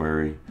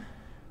 Strawberry.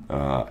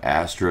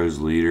 Astros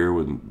leader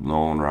with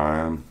Nolan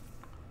Ryan.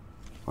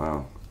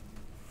 Wow,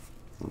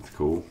 that's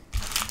cool.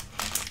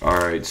 All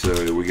right,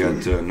 so we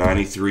got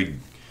 93.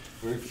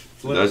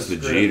 That's the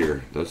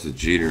Jeter. That's the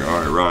Jeter.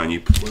 All right, Ryan,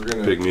 you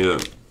pick me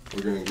up.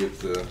 We're gonna get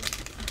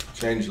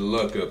change the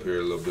luck up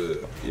here a little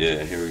bit.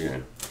 Yeah, here we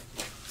go.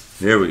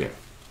 Here we go.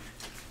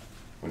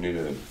 We need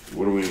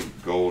what do we need?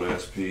 Gold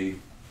SP.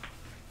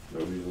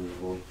 The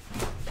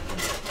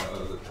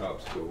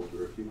top's gold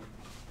rookie.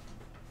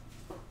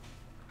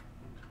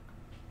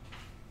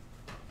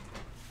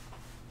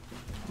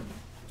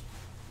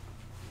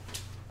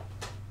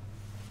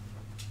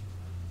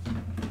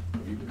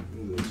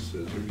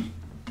 scissors.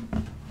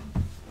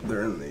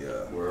 They're in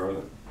the Where are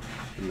they?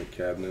 in the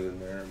cabinet in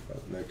there,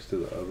 about next to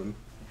the oven.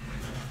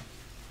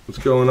 What's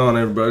going on,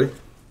 everybody?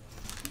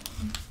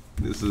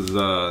 This is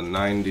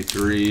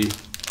 93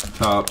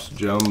 Topps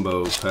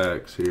Jumbo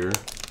packs here.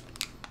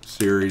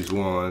 Series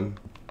 1.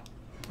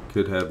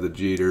 Could have the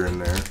Jeter in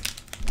there.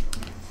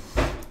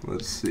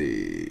 Let's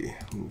see.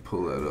 Let me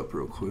pull that up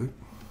real quick.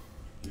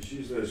 Just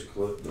use those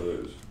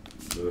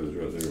those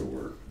right there will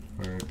work.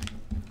 All right.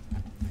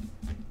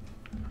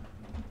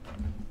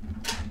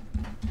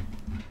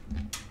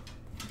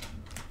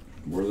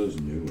 Where are those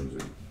new ones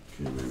that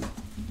came in?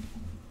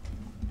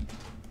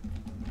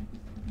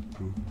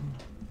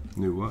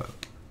 New what?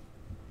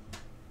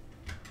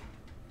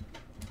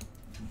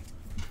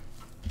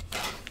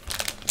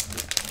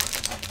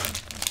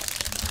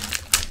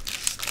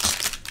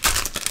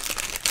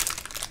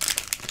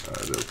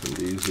 That opened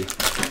easy.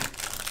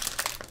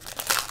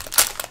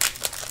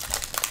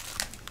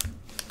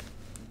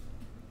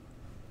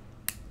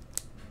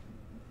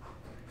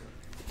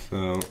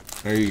 So,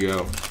 there you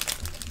go.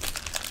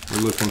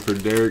 We're looking for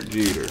Derek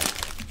Jeter.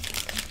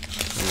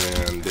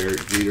 And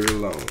Derek Jeter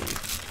alone.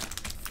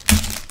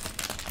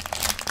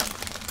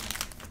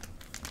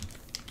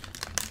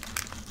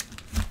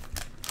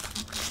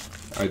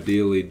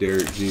 Ideally,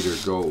 Derek Jeter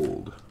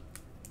gold.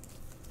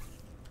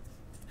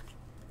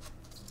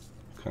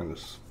 Kind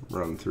of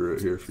run through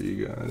it here for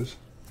you guys.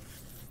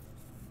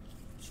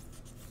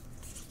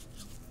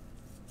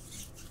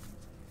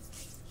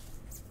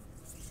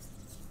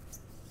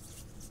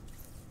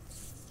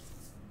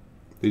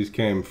 These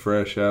came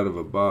fresh out of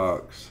a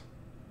box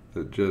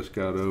that just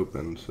got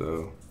opened,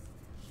 so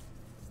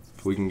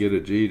if we can get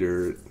a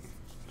Jeter,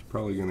 it's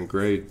probably going to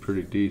grade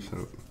pretty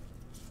decent.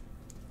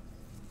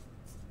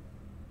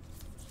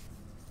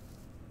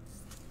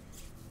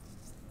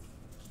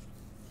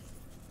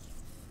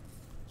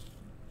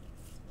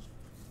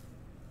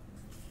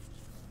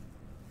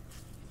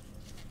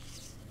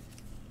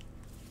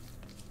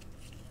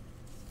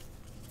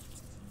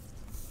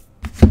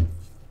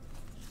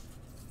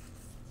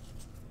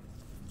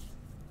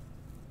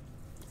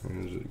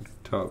 There's a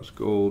Topps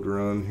Gold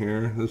run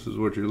here. This is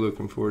what you're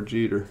looking for,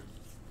 Jeter.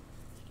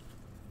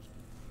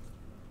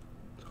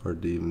 It's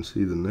hard to even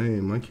see the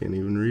name. I can't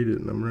even read it,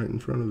 and I'm right in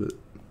front of it.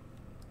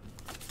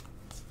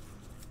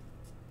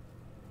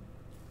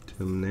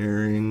 Tim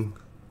Naring.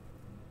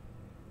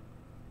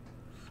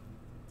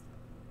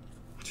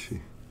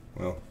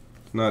 Well,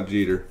 it's not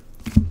Jeter.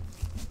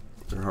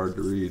 They're hard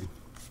to read.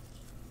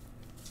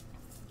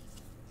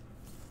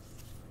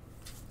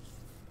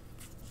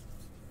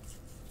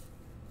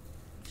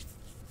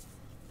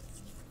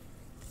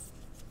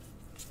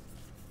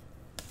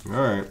 All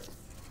right,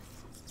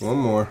 one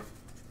more.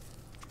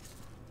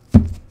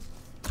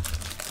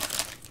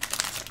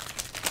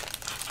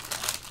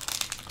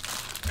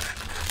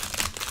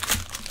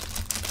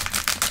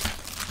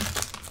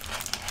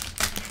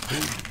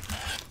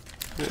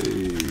 Hey,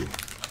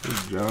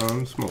 there's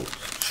John Smoltz.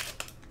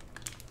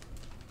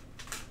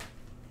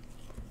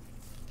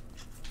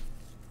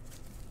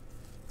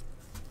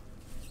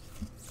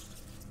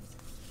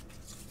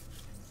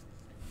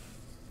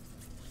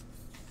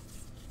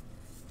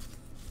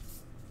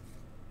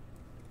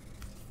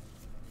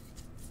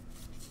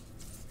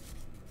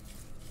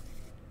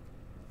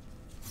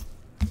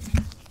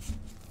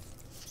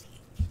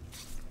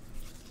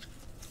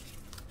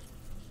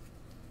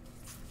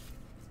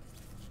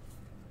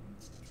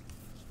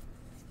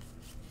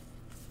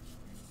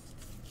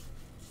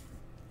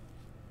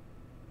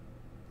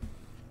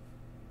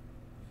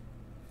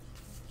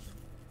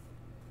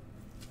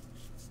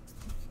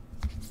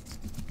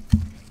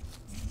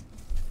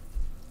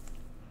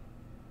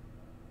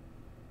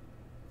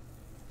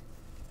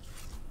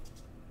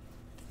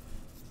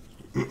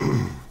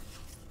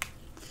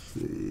 Let's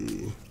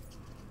see.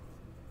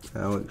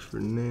 Alex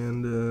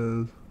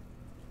Fernandez.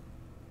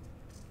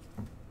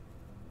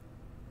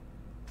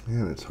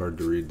 Man, it's hard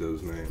to read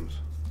those names.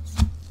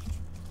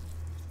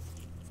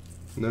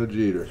 No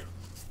Jeter.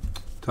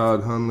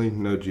 Todd Hundley,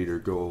 no Jeter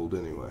gold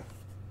anyway.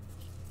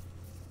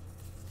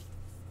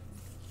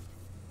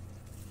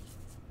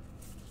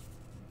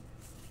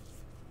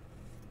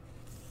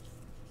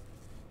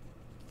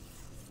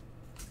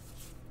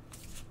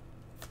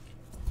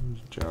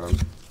 John.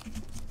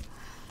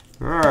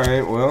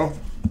 Alright, well.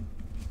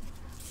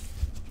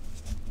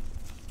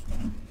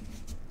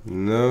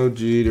 No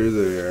Jeter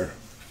there.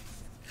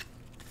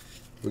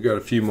 We got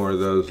a few more of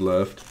those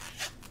left.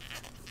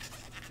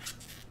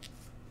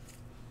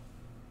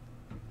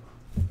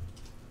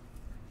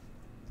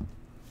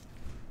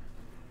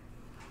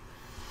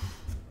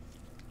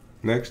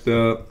 Next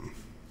up,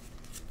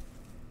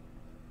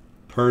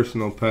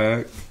 personal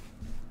pack,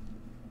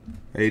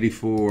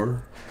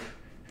 84,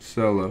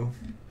 Cello.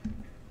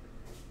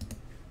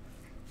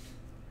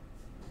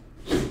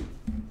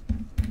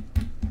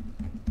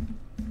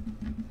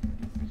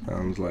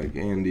 Sounds like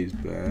Andy's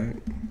back.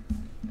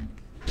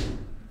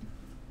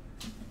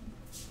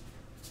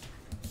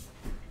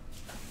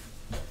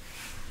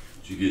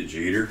 Did you get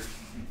Jeter?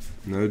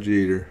 No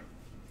Jeter.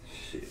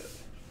 Shit.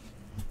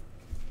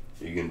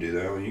 You can do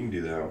that one. You can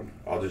do that one.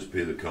 I'll just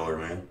be the color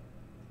man.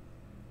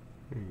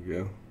 There you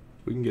go.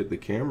 We can get the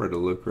camera to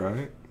look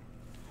right.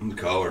 I'm the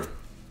color.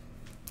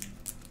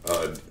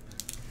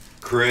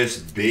 Chris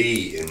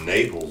B in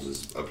Naples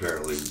is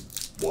apparently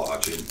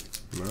watching.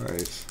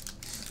 Nice.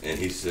 And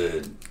he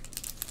said,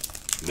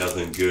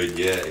 nothing good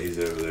yet. He's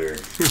over there.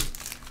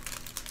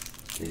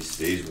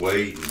 he's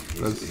waiting.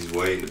 He's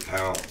waiting to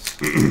pounce.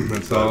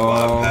 That's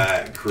all.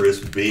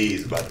 Chris B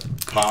is about to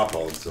pop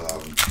on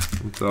something.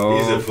 It's all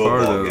He's a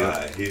football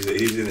guy.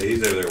 It.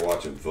 He's over there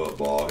watching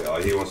football.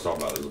 All he wants to talk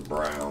about is the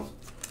Browns.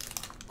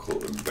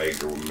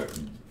 Baker.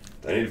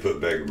 They need to put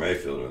Baker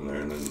Mayfield in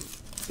there, and then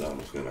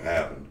something's going to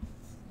happen.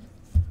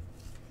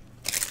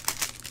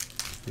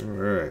 All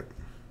right.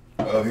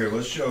 Oh, here,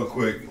 let's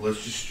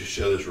just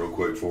show this real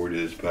quick before we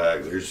do this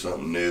pack. There's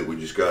something new we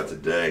just got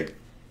today.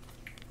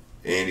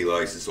 Andy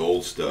likes this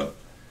old stuff.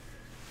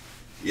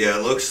 Yeah,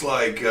 it looks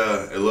like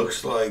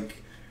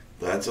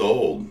that's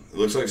old. It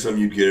looks like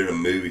something you'd get in a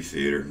movie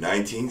theater.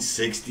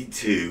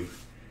 1962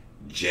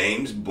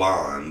 James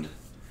Bond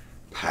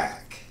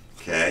pack.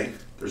 Okay?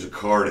 There's a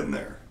card in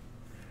there.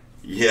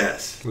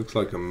 Yes. Looks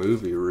like a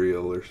movie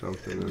reel or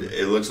something.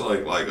 It looks like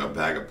a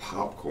bag of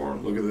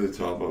popcorn. Look at the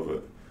top of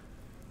it.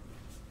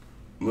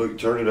 Look,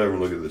 turn it over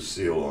and look at the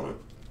seal on it.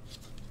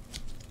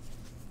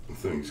 The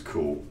thing's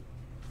cool.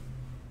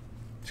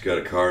 It's got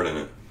a card in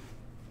it.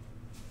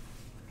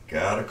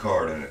 Got a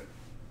card in it.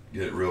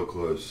 Get it real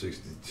close.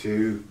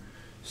 62,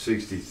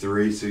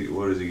 63.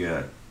 What does he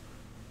got?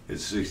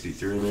 It's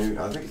 63 maybe?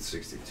 I think it's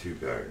 62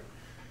 pack.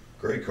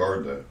 Great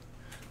card though.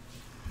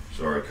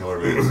 Sorry, color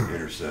man's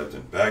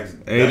intercepting. Back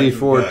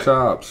 84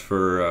 tops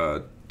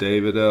for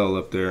David L.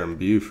 up there in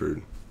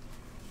Buford.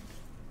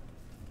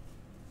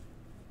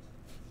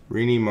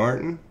 Renee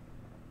Martin.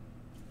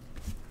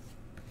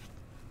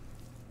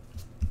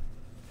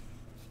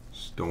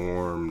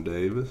 Storm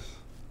Davis.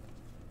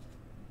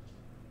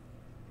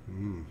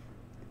 Man.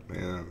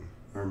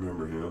 I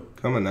remember him.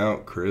 Coming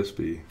out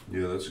crispy.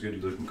 Yeah, that's a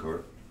good looking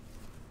card.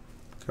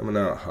 Coming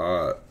out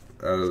hot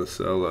out of the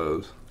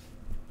cellos.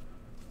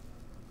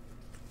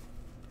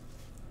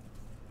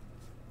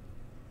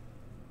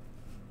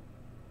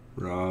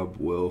 Rob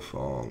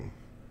Wilfong.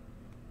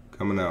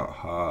 Coming out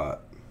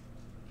hot.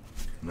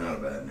 Not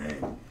a bad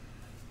name.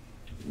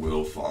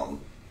 Wilfong.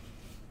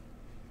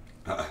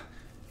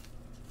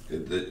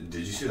 Did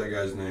you see that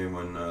guy's name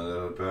on the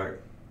other pack?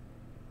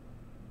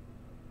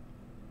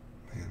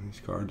 Man,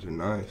 these cards are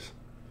nice.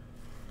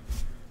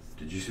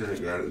 Did you see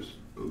that guy that was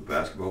a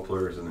basketball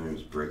player? His name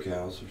was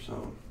Brickhouse or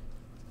something?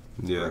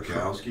 Yeah.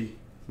 Brickowski?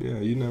 Yeah,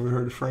 you never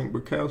heard of Frank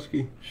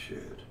Brickowski?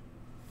 Shit.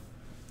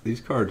 These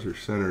cards are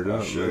centered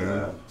up,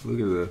 man. Look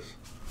at this.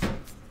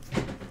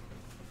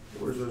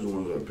 Where's those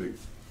ones I picked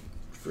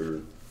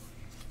for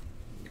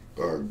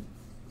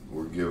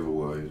were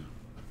giveaways?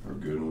 Our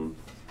good one.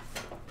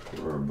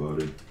 For our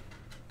buddy.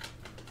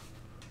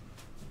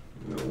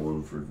 We got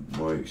one for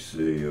Mike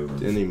C. over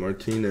Denny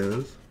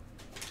Martinez.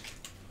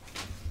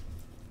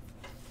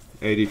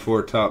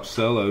 84 top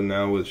cello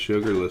now with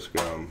sugarless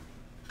gum.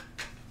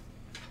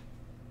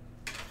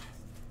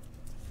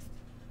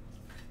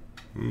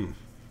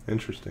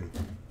 Interesting.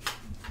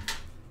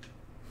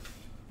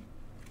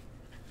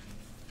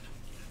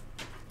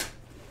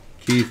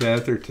 Keith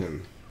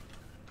Atherton.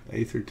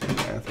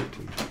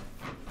 Atherton.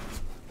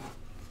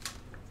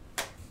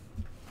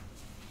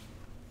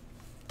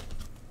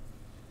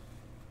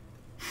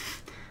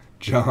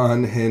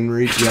 John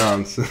Henry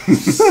Johnson.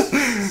 He's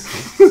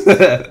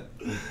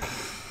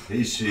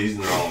in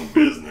the wrong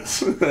business.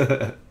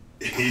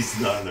 He's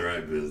not in the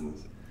right business.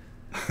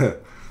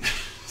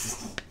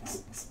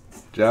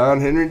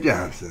 John Henry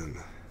Johnson.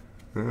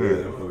 Yeah,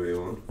 that might be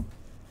one.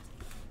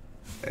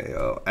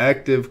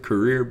 Active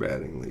career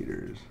batting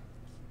leaders.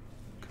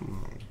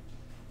 Come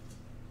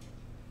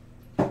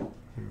on.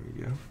 Here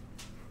we go.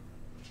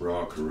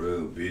 Raw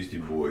Carew, Beastie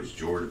Boys,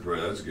 Georgia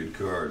Press. That's a good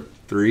card.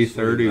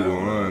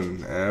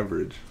 331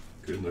 average.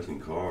 Good looking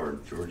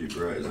card. Georgia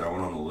Brett. Is that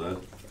one on the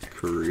list?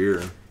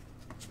 Career.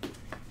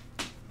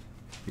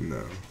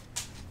 No.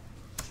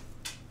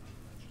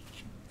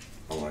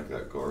 I like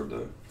that card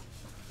though.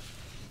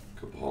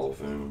 Couple Hall of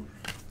Fame.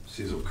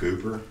 Cecil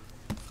Cooper.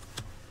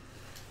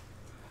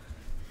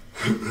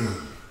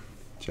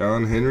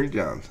 John Henry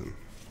Johnson.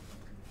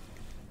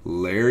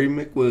 Larry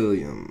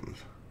McWilliams.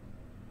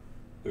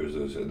 There's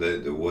those.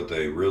 What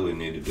they really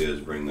need to do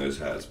is bring those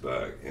hats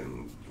back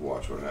and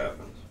watch what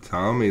happens.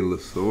 Tommy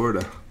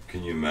Lasorda.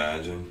 Can you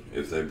imagine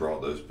if they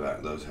brought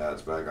those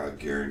hats back? I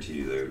guarantee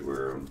you they would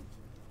wear them.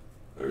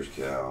 There's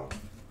Cal.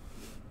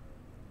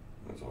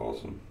 That's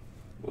awesome.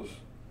 Let's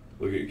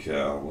look at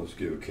Cal. Let's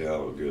give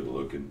Cal a good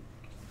looking.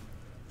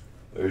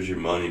 There's your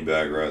money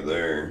bag right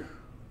there.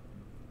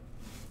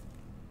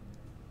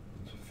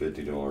 It's a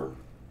 $50.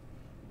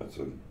 That's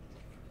a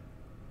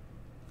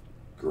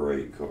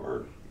great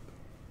card.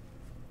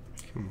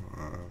 Come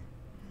on.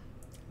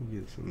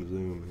 Get some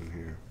zoom in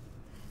here.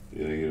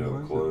 You gotta get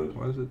up close.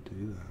 Why does it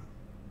do that?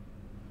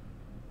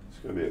 It's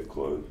gonna be up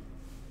close.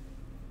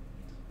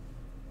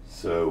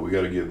 So we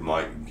got to give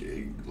Mike,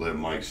 let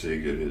Mike C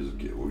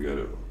we got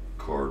a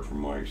card from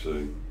Mike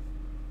C.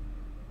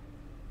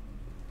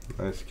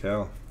 Nice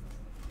cow.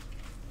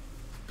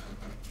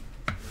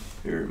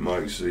 Here,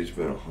 Mike C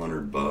spent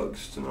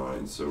 $100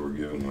 tonight, so we're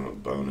giving him a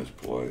bonus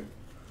play.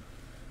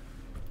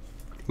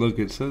 Look,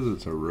 it says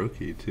it's a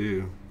rookie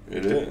too.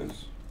 It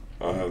is.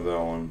 I have that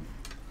one,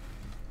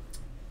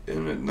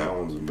 and that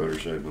one's in better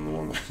shape than the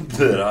one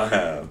that I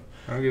have.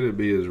 How could it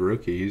be his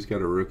rookie? He's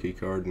got a rookie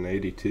card in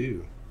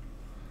 82.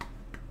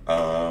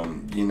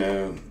 You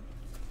know,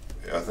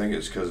 I think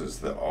it's because it's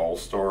the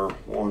All-Star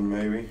one,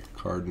 maybe.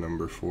 Card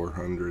number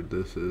 400.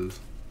 This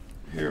is.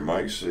 Here,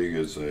 Mike C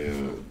gets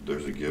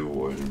there's a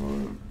giveaway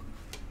tonight.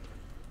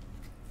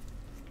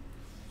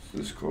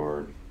 This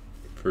card.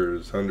 For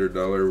his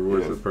 $100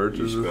 worth of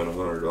purchases? You spend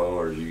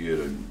 $100,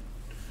 you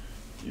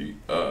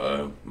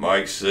get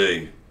Mike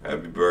C,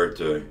 happy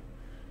birthday.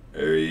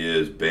 There he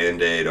is,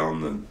 Band-Aid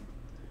on the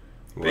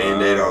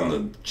Band-Aid on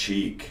the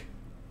cheek.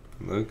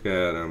 Look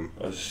at him.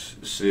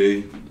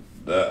 See,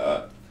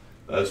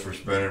 that's for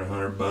spending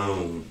 100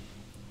 bone.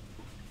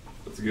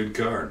 That's a good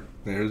card.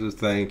 There's a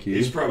thank you.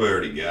 He's probably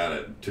already got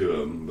it, 2 of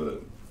them,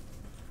 but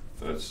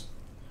that's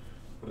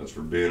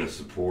for being a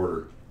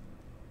supporter.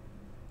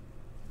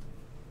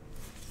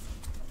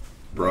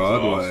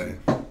 Broadway.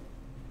 Awesome.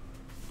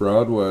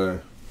 Broadway.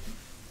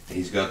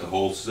 He's got the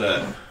whole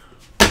set.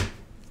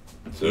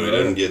 So he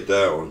didn't get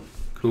that one.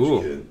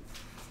 Cool.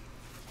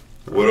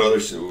 What other?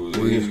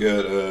 He's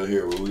got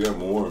here. We got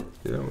more.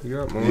 Yeah, we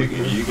got more.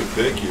 You can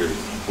pick yours.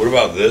 What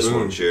about this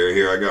one, Cherry?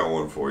 Here, I got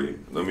one for you.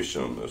 Let me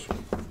show him this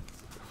one.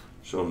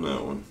 Show him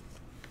that one.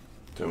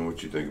 Tell me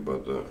what you think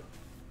about that.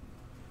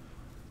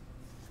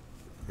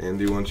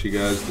 Andy wants you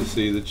guys to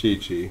see the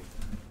Chi-Chi.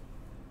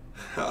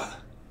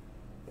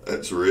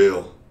 That's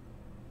real.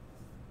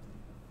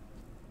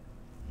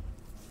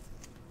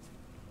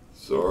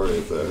 Sorry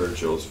if that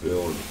hurt y'all's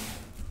feelings.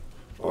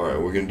 All right,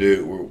 we're gonna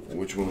do.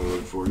 Which one are we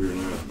looking for here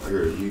now?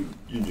 Here, you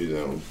do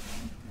that one.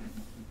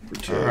 For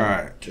Ted. All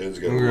right. Ted's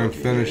got. We're gonna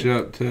finish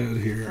up Ted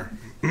here.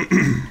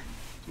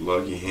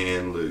 Lucky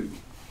hand, Luke.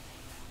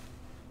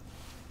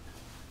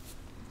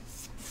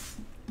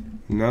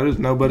 Notice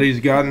nobody's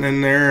gotten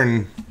in there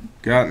and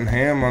gotten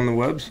ham on the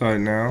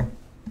website now.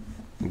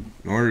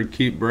 In order to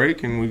keep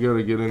breaking, we got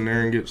to get in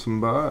there and get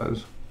some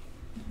buys.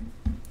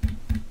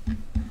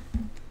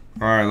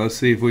 All right, let's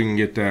see if we can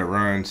get that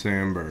Ryan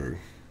Sandberg.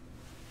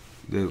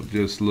 That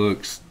just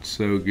looks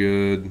so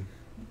good.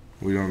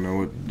 We don't know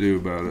what to do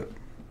about it.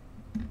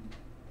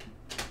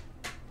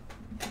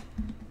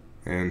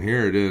 And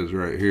here it is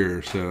right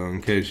here. So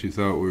in case you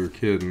thought we were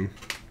kidding.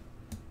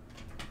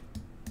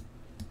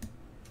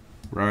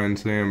 Ryan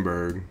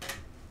Sandberg,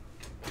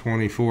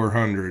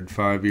 2,400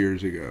 5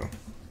 years ago.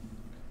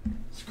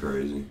 It's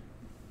crazy.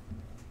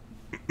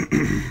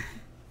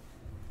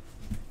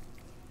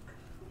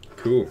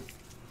 Cool.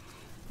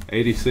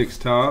 86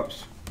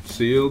 tops,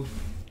 sealed,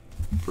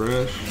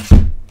 fresh,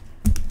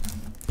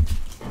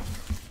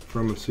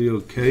 from a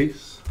sealed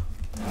case.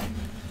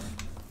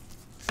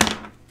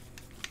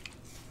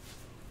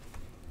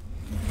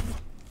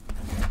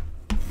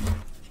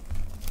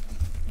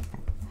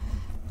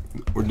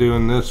 We're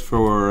doing this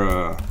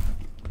for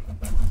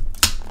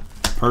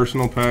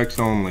personal packs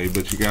only,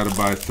 but you got to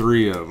buy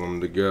 3 of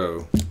them to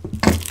go.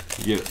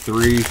 You get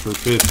 3 for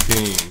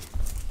 15.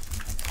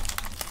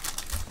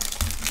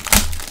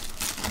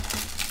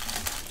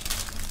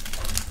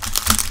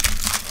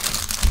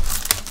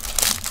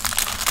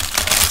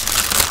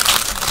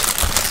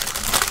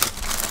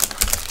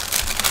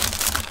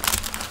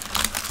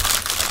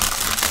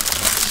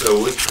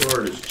 So which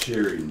card does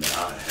Cherry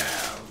not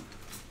have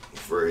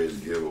for his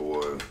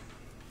giveaway?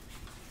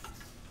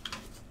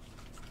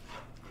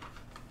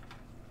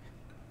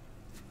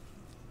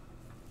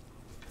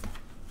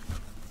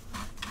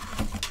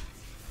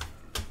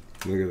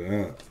 Look at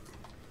that.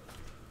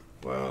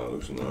 Wow, that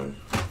looks nice.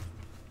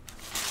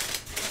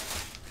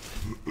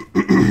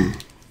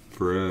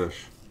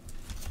 Fresh.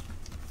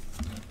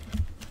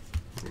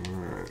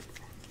 Alright.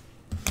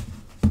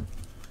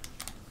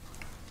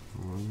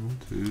 1,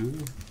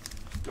 2.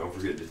 Don't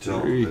forget to tell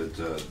him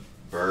that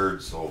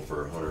Bird sold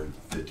for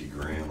 150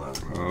 grand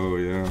last month. Oh,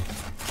 yeah.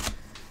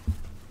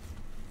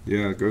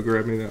 Yeah, go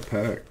grab me that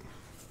pack.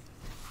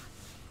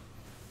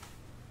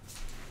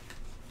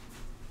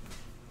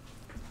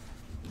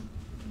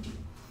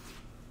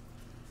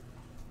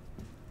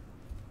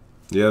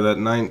 Yeah, that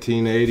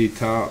 1980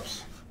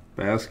 Topps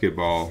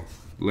basketball.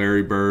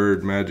 Larry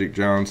Bird, Magic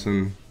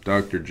Johnson,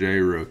 Dr. J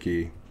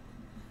rookie.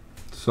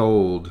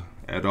 Sold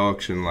at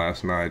auction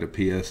last night.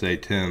 A PSA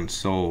 10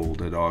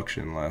 sold at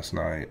auction last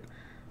night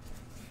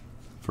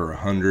for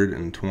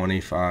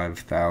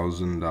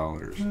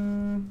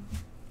 $125,000.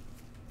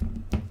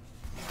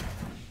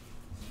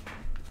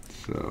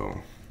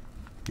 So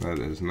that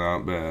is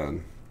not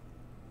bad.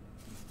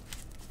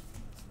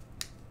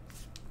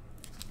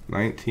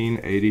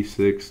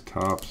 1986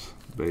 Topps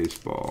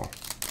baseball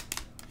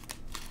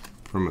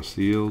from a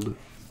sealed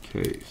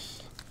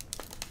case.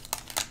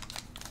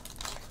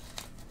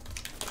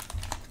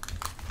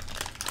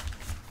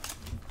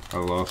 I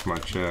lost my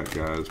chat,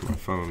 guys. My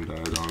phone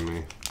died on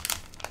me.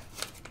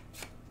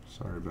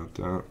 Sorry about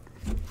that.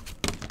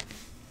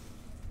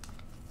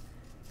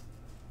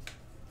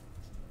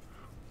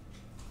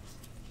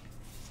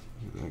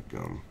 Where'd that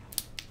gum?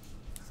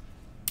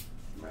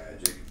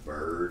 Magic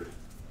Bird.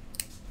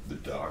 The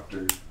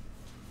Doctor.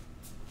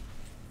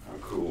 How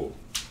cool.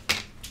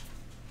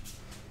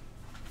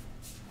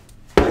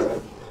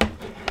 Man,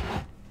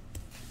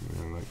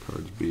 that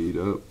card's beat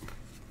up.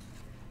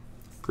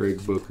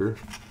 Greg Booker.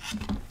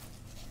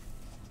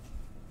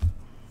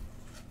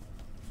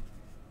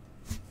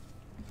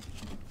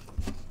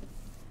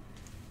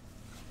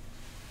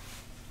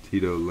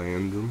 Tito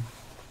Landrum.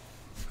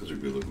 Those are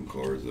good looking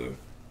cards though.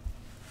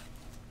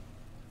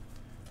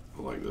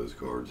 I like those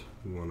cards.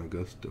 Juan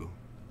Augusto.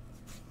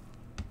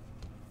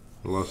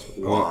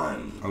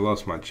 Juan. I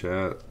lost my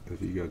chat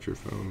if you got your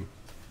phone.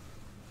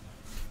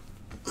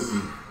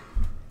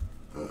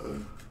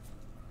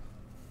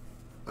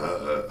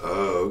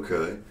 Oh,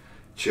 okay.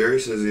 Cherry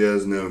says he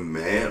has no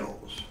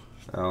manals.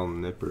 Al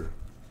Nipper.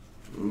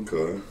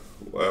 Okay.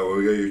 Wow,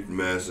 we got your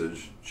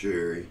message,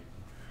 Cherry.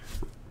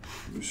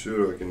 Let me see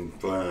what I can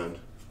find.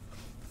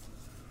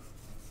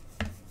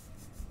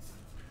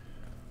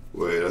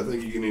 Wait, I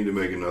think you need to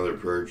make another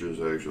purchase,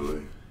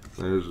 actually.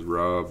 There's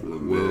Rob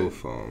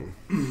Wilfong.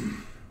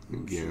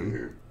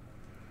 Again.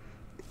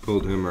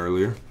 Pulled him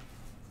earlier.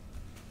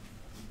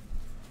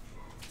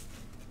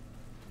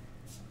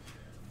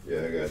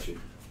 Yeah, I got you.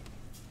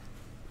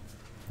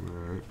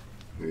 Alright.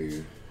 Here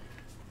you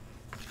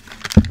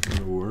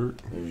That'll work.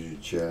 go. There's your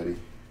chatty.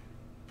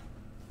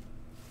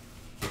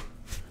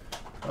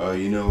 Oh,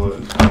 you know what?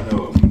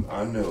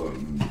 I know what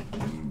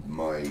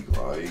Mike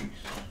likes.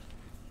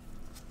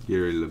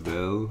 Gary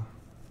Lavelle.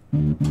 Oh,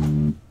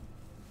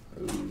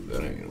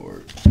 that ain't gonna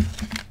work.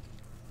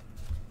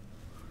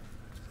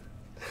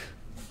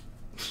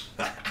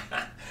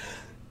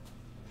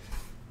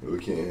 We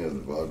can't have the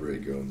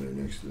vibrate going there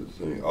next to the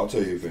thing. I'll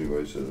tell you if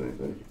anybody says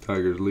anything.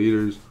 Tigers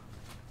leaders.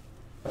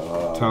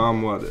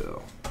 Tom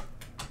Waddell.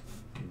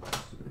 Let's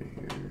see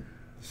here.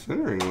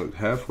 Centering looked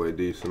halfway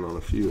decent on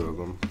a few of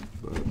them,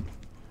 but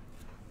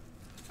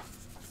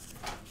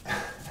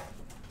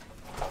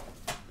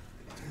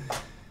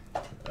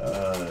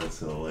That's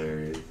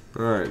hilarious.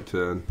 all right,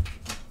 Ted.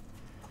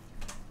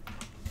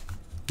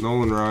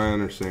 Nolan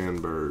Ryan or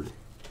Sandberg?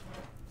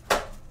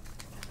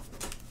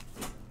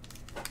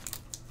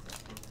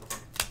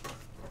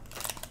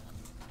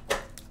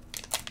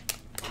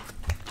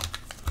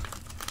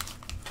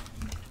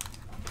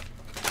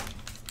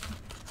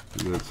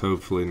 That's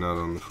hopefully not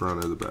on the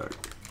front or the back.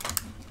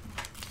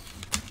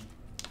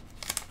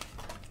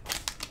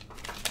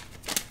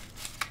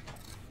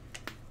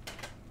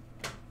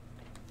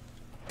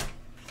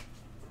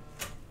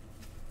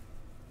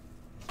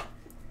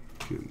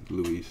 Good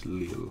Luis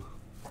Lille.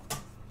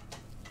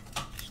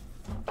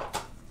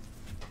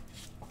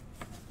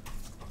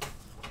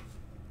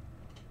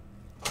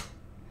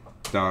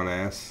 Don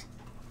Ass.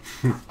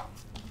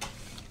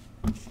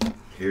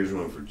 Here's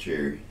one for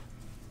Cherry.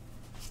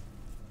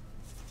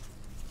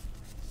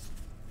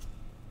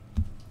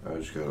 I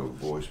just got a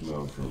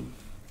voicemail from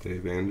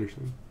Dave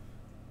Anderson.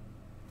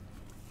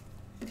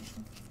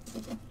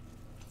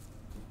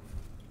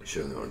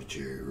 show that on to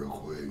Cherry real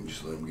quick and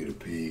just let him get a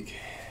peek.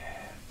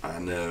 I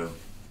know.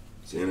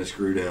 It's in a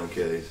screw down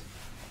case.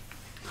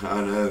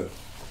 I know.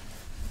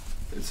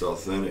 It's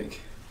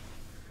authentic.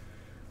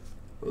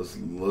 Let's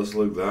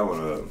look that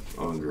one up.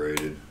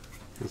 Ungraded.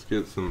 Let's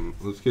get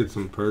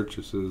some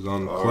purchases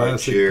on All right,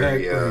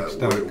 Cherry.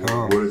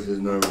 classicpackbreaks.com. What does his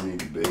number need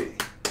to be?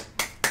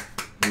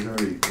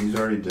 He's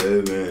already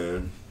dead,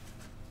 man.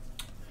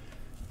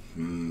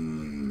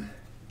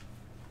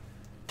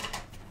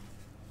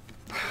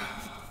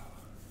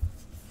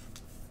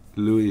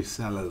 Luis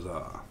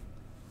Salazar.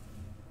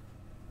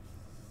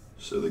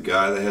 So the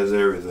guy that has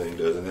everything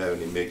doesn't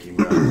have any Mickey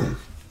Mouse.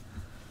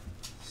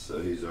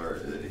 So he's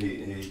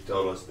he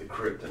told us the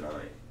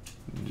kryptonite.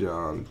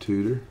 John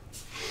Tudor.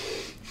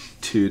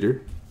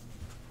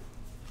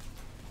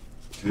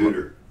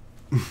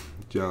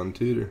 John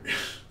Tudor.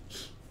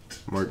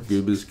 Mark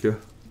Gubiska.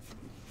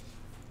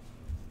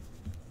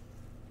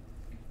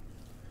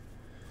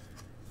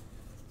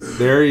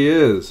 There he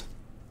is.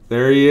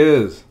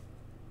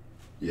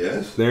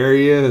 Yes? There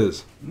he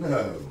is.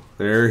 No.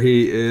 There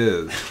he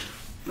is.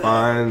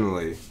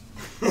 Finally.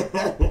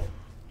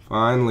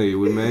 Finally,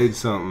 we made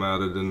something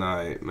out of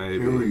tonight, maybe.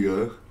 Here we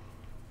go.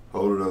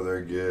 Hold it up there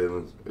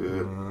again.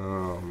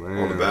 Oh, man.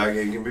 On the back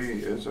it can be.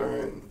 It's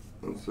alright.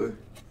 Let's see.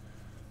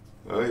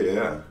 Oh,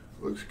 yeah.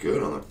 Looks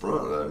good on the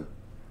front, though.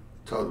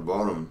 Top to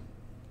bottom.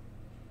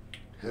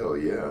 Hell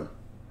yeah.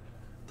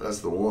 That's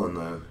the one,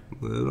 though.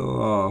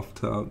 Little off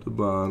top to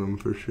bottom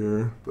for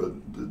sure. But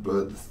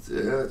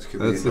yeah, it's could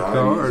That's be the a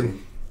card. easy.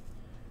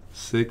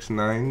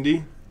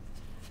 $6.90.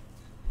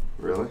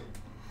 Really?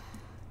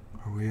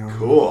 Are we on?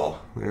 Cool.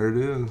 There it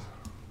is.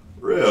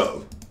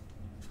 Real.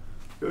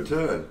 Go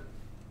Ted.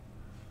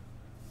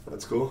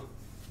 That's cool.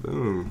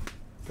 Boom.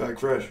 Pack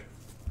fresh.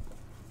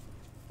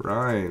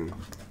 Ryan.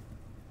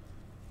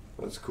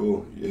 That's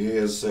cool. He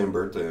has the same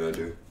birthday I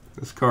do.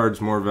 This card's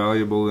more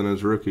valuable than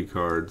his rookie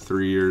card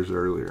 3 years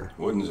earlier.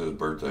 When's his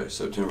birthday?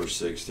 September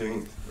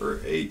 16th or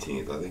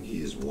 18th? I think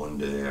he is one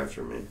day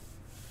after me,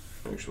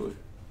 actually.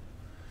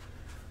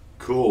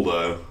 Cool,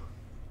 though.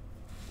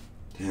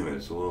 Damn it,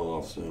 it's a little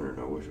off center, and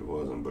I wish it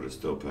wasn't, but it's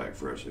still packed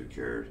fresh. Who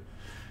cares?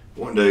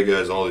 One day,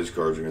 guys, all these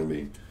cards are going to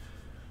be...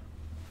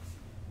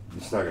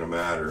 It's not going to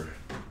matter.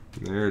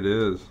 There it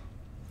is.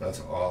 That's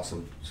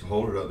awesome. So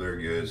hold it up there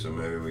good, so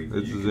maybe we...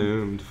 It's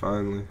zoomed,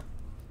 finally.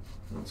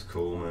 That's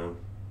cool, man.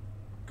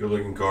 Good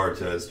looking card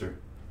tester.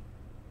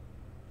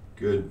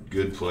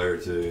 Good player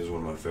too. He's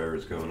one of my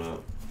favorites coming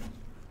up.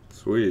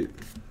 Sweet.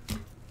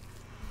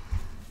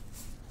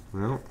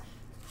 Well,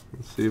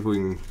 let's see if we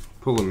can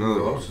pull another.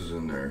 Who else is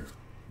in there?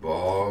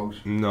 Boggs.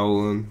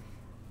 Nolan.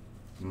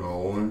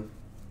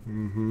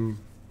 Mm-hmm.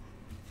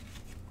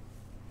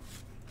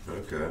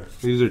 Okay.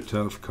 These are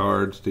tough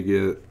cards to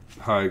get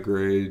high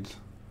grades.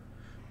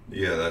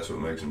 Yeah, that's what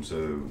makes them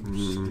so.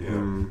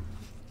 Yeah.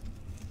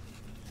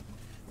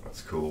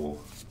 That's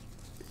cool.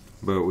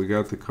 But we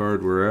got the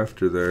card we're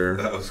after there.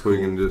 That was so cool. We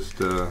can just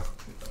I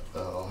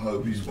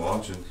hope he's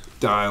watching.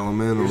 Dial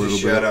him in a little bit.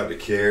 Shout out to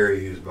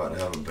Carrie, who's about to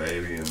have a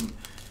baby, and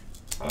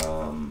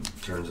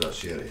turns out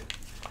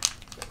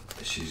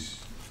she's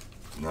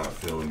not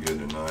feeling good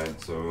tonight.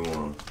 So we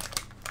want to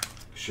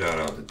shout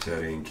out to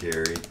Teddy and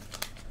Carrie.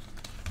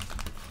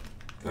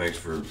 Thanks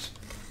for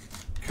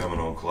coming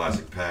on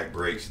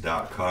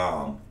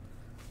ClassicPackBreaks.com.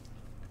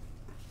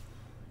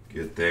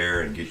 Get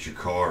there and get your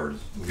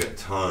cards. We got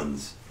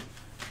tons.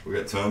 We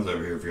got tons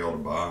over here for y'all to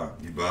buy.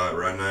 You buy it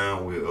right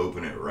now, we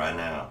open it right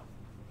now.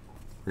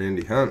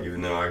 Randy Hunt.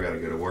 Even though I got to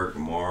go to work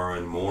tomorrow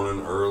in the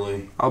morning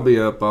early. I'll be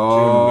up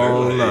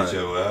all night.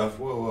 HOF.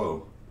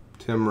 Whoa.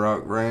 Tim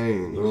Rock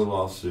Reigns. Little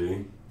I'll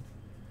see.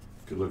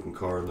 Good looking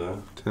card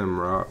though. Tim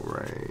Rock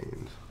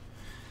Reigns.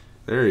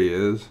 There he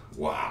is.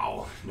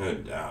 Wow, no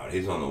doubt.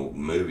 He's on the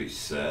movie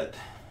set.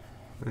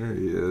 There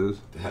he is.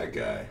 That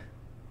guy.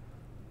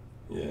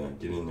 Yeah,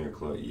 get in there,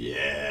 Chloe.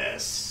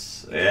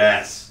 Yes.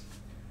 That's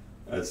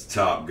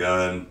Top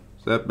Gun.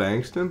 Is that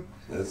Bankston?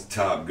 That's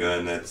Top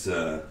Gun. That's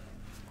it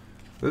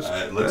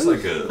looks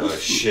like a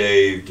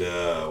shaved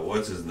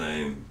what's his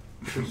name?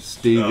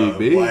 Stevie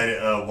B.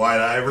 White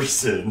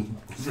Iverson.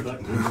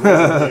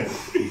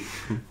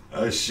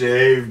 A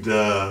shaved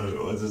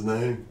what's his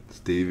name?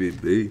 Stevie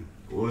B.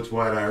 What's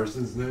White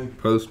Iverson's name?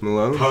 Post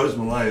Malone. Post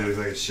Malone. He looks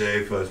like a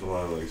shaved Post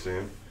Malone. Looks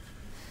him.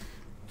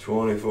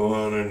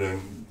 2,400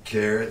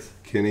 carats.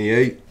 Kenny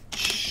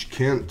H.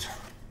 Kent.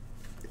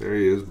 There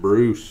he is.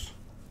 Bruce.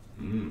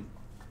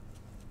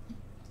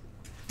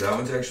 That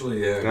one's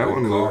actually that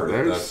one card.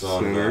 That's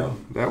centered.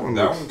 That one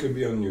could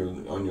be on your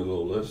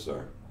little list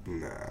there.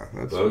 Nah,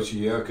 that's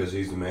Bochy, yeah, because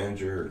he's the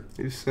manager.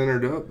 He's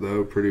centered up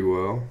though pretty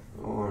well.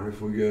 I wonder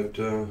if we got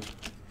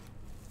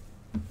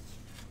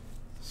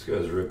this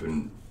guy's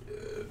ripping.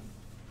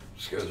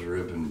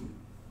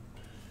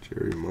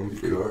 Jerry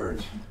Mumford.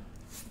 Cards.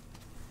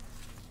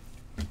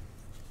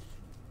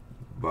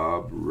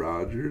 Bob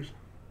Rogers.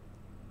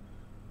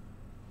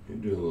 You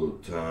do a little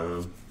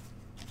time.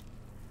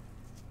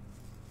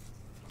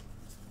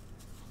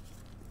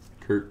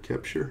 Kurt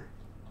Kepcher.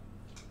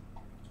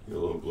 Get a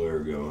little glare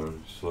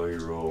going. Slow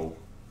your roll.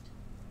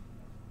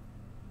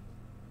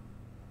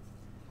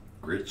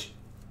 Gritch.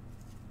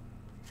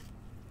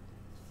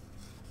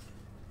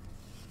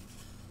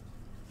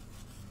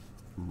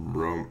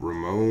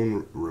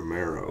 Ramon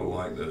Romero. I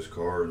like those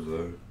cards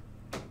though.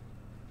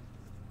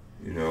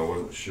 You know, I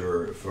wasn't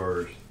sure at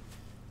first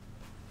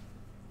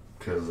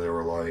because they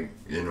were like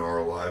in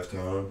our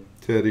lifetime.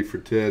 Teddy for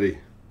Teddy.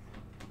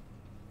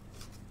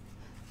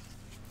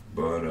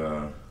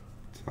 But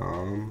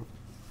Tom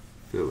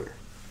Filler.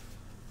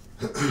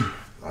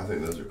 I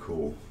think those are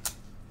cool.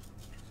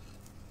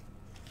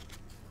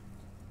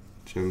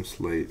 Jim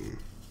Slayton.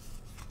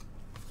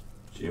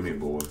 Jimmy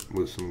boy.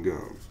 With some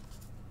gum.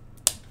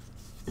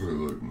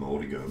 Ooh, look,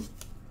 moldy gum.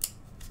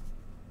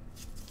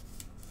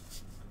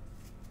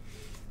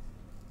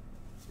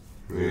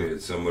 We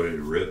need somebody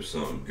to rip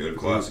something. Go to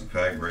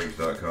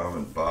ClassicPackBreaks.com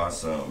and buy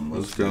something.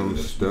 Let's gum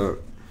stuck.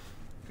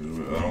 I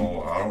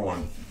don't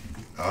want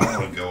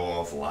to go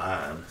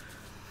offline.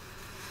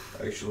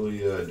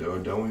 Actually,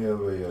 don't we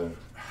have a?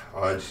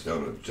 I just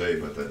don't know to tell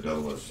you about that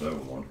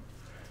 007 one.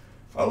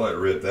 I like to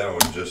rip that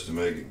one just to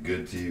make it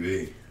good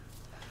TV.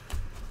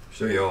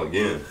 Show y'all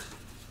again.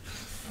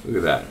 Look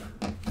at that.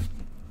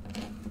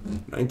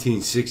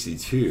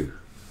 1962.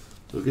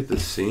 Look at the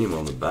seam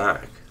on the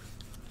back.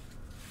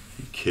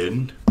 You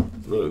kidding?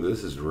 Look,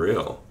 this is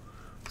real.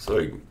 It's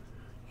like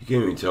you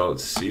can't even tell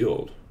it's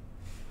sealed.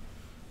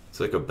 It's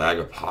like a bag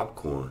of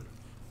popcorn.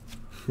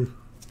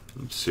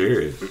 I'm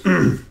serious.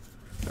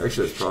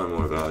 Actually, it's probably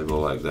more valuable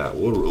like that.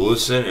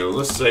 Let's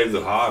save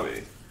the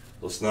hobby.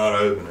 Let's not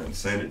open it and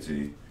send it to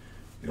you.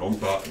 Get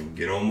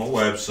on my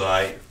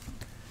website,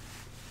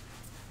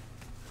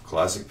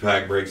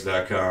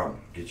 ClassicPackBreaks.com.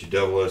 Get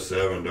your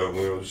 007.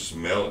 We'll just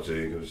mail it to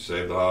you. Go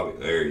save the hobby.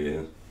 There he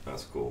is.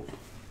 That's cool.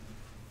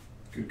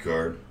 Good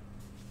card.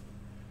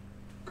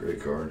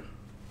 Great card.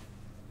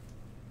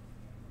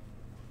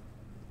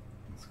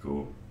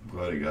 cool. I'm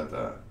glad he got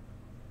that.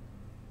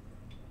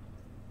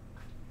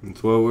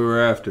 That's what we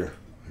were after.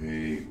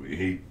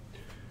 That's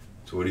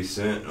what he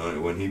sent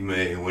when he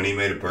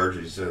made a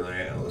purchase. He said,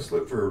 "Yeah, let's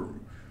look for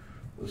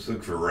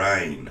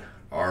Ryan,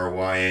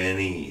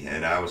 RYNE,"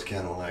 and I was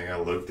kind of like, I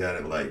looked at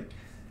it like,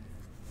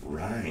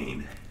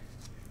 Ryan,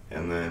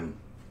 and then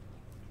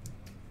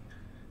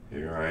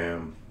here I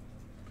am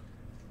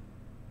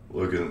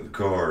looking at the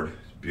card.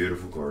 It's a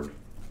beautiful card.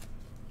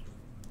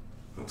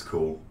 That's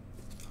cool.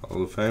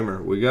 Hall of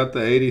Famer. We got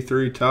the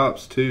 83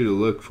 tops too to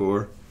look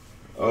for.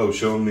 Oh,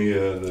 show me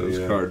those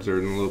cards are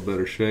in a little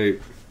better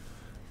shape.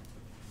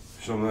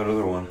 Show me that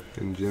other one.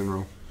 In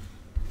general.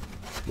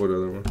 What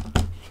other one?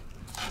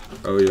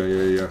 Oh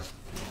yeah.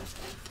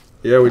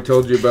 Yeah, we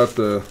told you about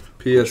the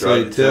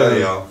PSA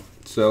 10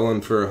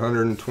 selling for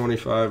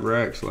 125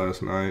 racks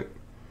last night.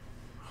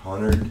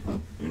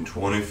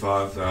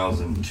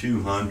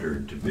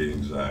 125,200 to be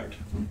exact.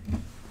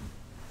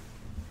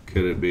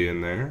 Could it be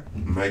in there?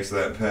 Makes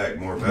that pack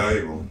more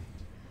valuable.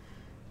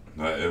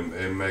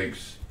 It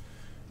makes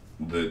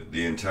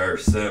the entire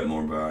set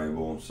more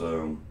valuable.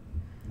 So,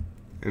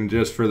 and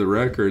just for the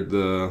record,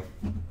 the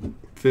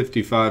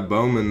 55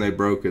 Bowman they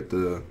broke at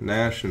the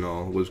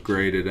National was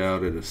graded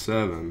out at a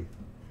 7,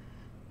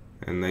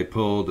 and they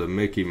pulled a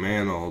Mickey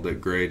Mantle that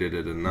graded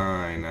at a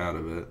 9 out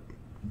of it.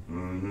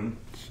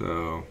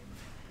 So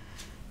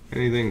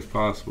anything's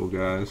possible,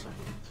 guys.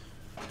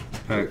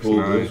 Pack's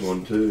nice. This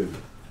one too.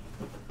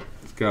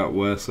 It's got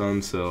Wes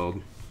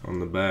Unseld on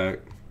the back.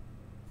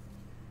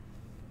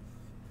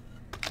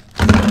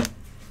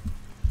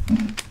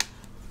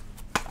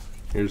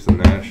 Here's the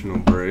National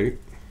break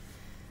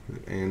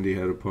that Andy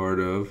had a part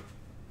of.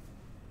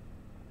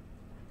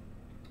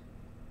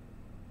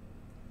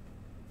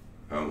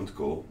 That one's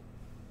cool.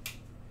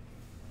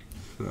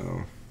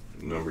 So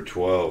number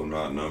 12,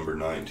 not number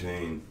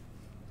 19,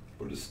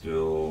 but it's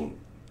still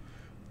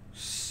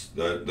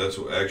that's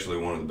actually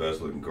one of the best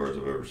looking cards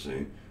I've ever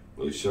seen.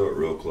 Really show it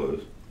real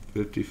close.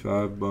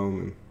 55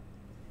 Bowman.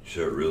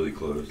 Show it really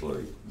close,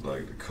 like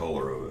the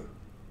color of it.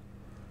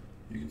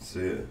 You can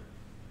see it.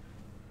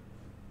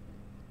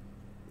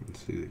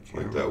 Let's see the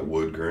camera. Like that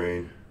wood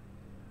grain.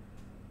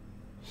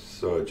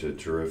 Such a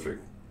terrific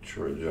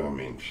treasure. I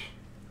mean,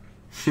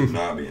 should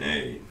not be an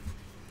 8.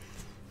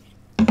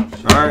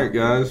 Alright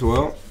guys,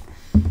 well,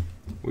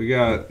 we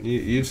got,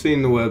 you've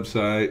seen the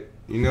website,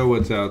 you know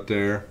what's out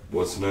there.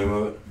 What's the name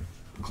of it?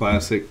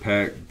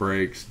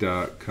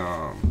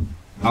 ClassicPackBreaks.com.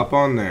 Hop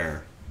on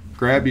there,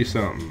 grab you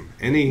something.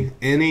 Any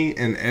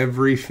and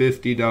every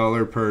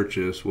 $50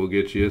 purchase will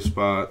get you a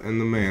spot in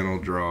the Mantle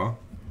draw,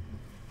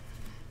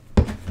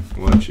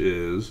 which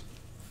is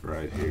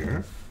right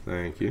here.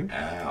 Thank you.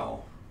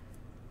 Ow.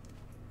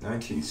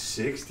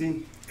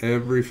 1960?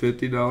 Every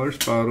 $50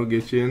 spot will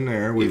get you in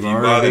there. If you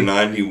buy the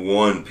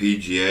 91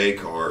 PGA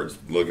cards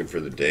looking for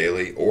the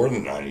daily or the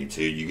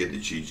 92, you get the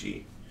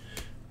Chi-Chi.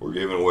 We're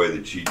giving away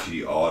the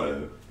Chi-Chi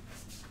Auto.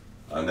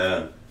 I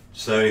know.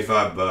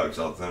 $75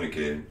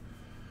 authenticated.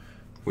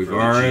 We've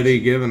already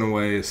given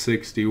away a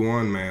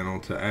 61 Mantle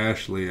to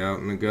Ashley out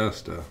in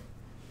Augusta.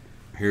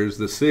 Here's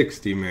the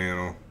 60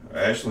 Mantle.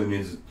 Ashley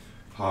needs to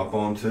hop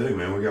on too,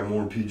 man. We got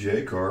more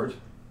PGA cards.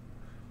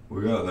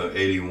 We got the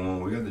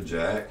 81. We got the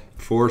Jack.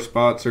 4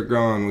 spots are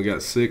gone. We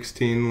got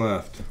 16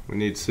 left. We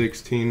need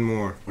 16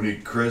 more. We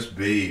need Chris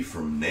B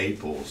from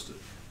Naples to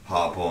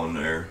hop on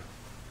there.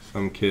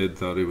 Some kid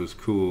thought he was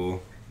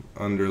cool,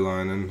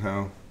 underlining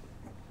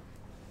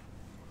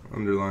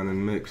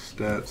mixed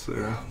stats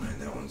there. Oh man,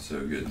 that one's so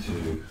good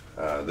too.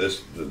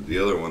 The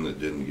other one that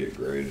didn't get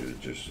graded,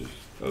 it just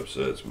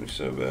upsets me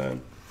so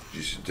bad.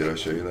 Did I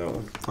show you that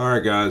one? All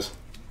right, guys,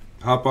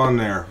 hop on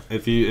there.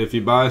 If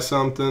you buy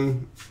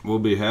something, we'll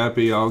be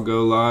happy. I'll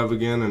go live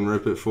again and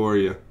rip it for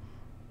you.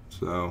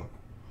 So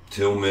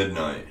till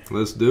midnight.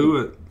 Let's do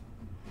it.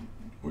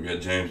 We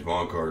got James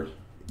Bond cards.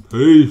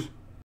 Peace.